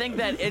 And I think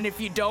that, and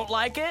if you don't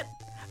like it,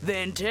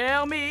 then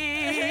tell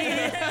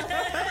me.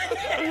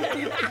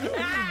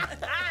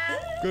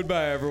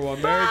 Goodbye,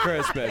 everyone. Merry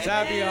Christmas.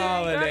 Happy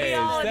holidays.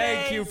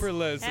 Thank you for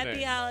listening.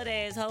 Happy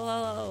holidays. Ho, ho,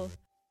 ho.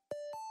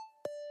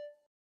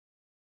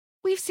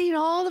 We've seen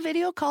all the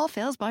video call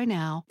fails by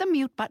now. The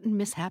mute button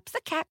mishaps,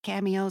 the cat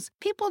cameos,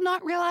 people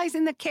not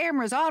realizing the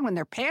camera's on when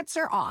their pants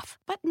are off.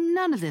 But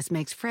none of this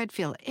makes Fred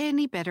feel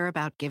any better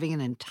about giving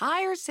an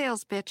entire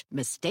sales pitch,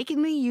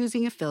 mistakenly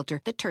using a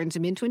filter that turns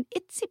him into an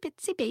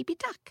itsy-bitsy baby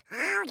duck.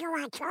 How do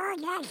I turn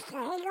this thing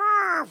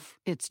off?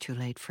 It's too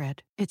late,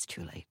 Fred. It's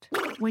too late.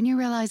 When you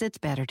realize it's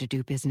better to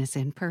do business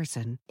in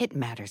person, it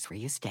matters where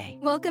you stay.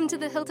 Welcome to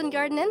the Hilton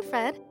Garden Inn,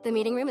 Fred. The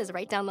meeting room is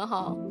right down the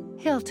hall.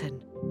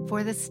 Hilton,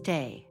 for the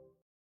stay.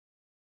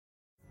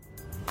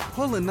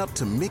 Pulling up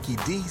to Mickey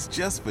D's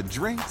just for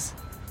drinks?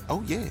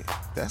 Oh yeah,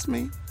 that's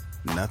me.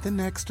 Nothing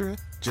extra,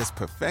 just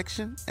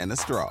perfection and a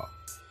straw.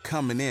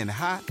 Coming in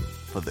hot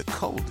for the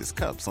coldest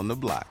cups on the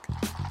block.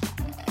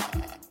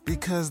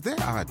 Because there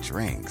are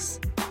drinks.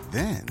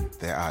 Then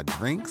there are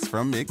drinks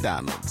from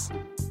McDonald's.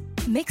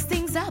 Mix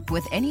things up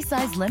with any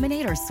size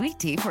lemonade or sweet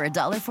tea for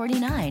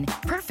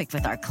 $1.49. Perfect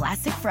with our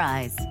classic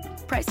fries.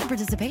 Price and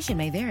participation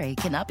may vary.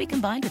 Cannot be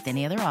combined with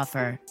any other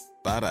offer.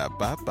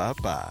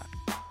 Ba-da-ba-ba-ba.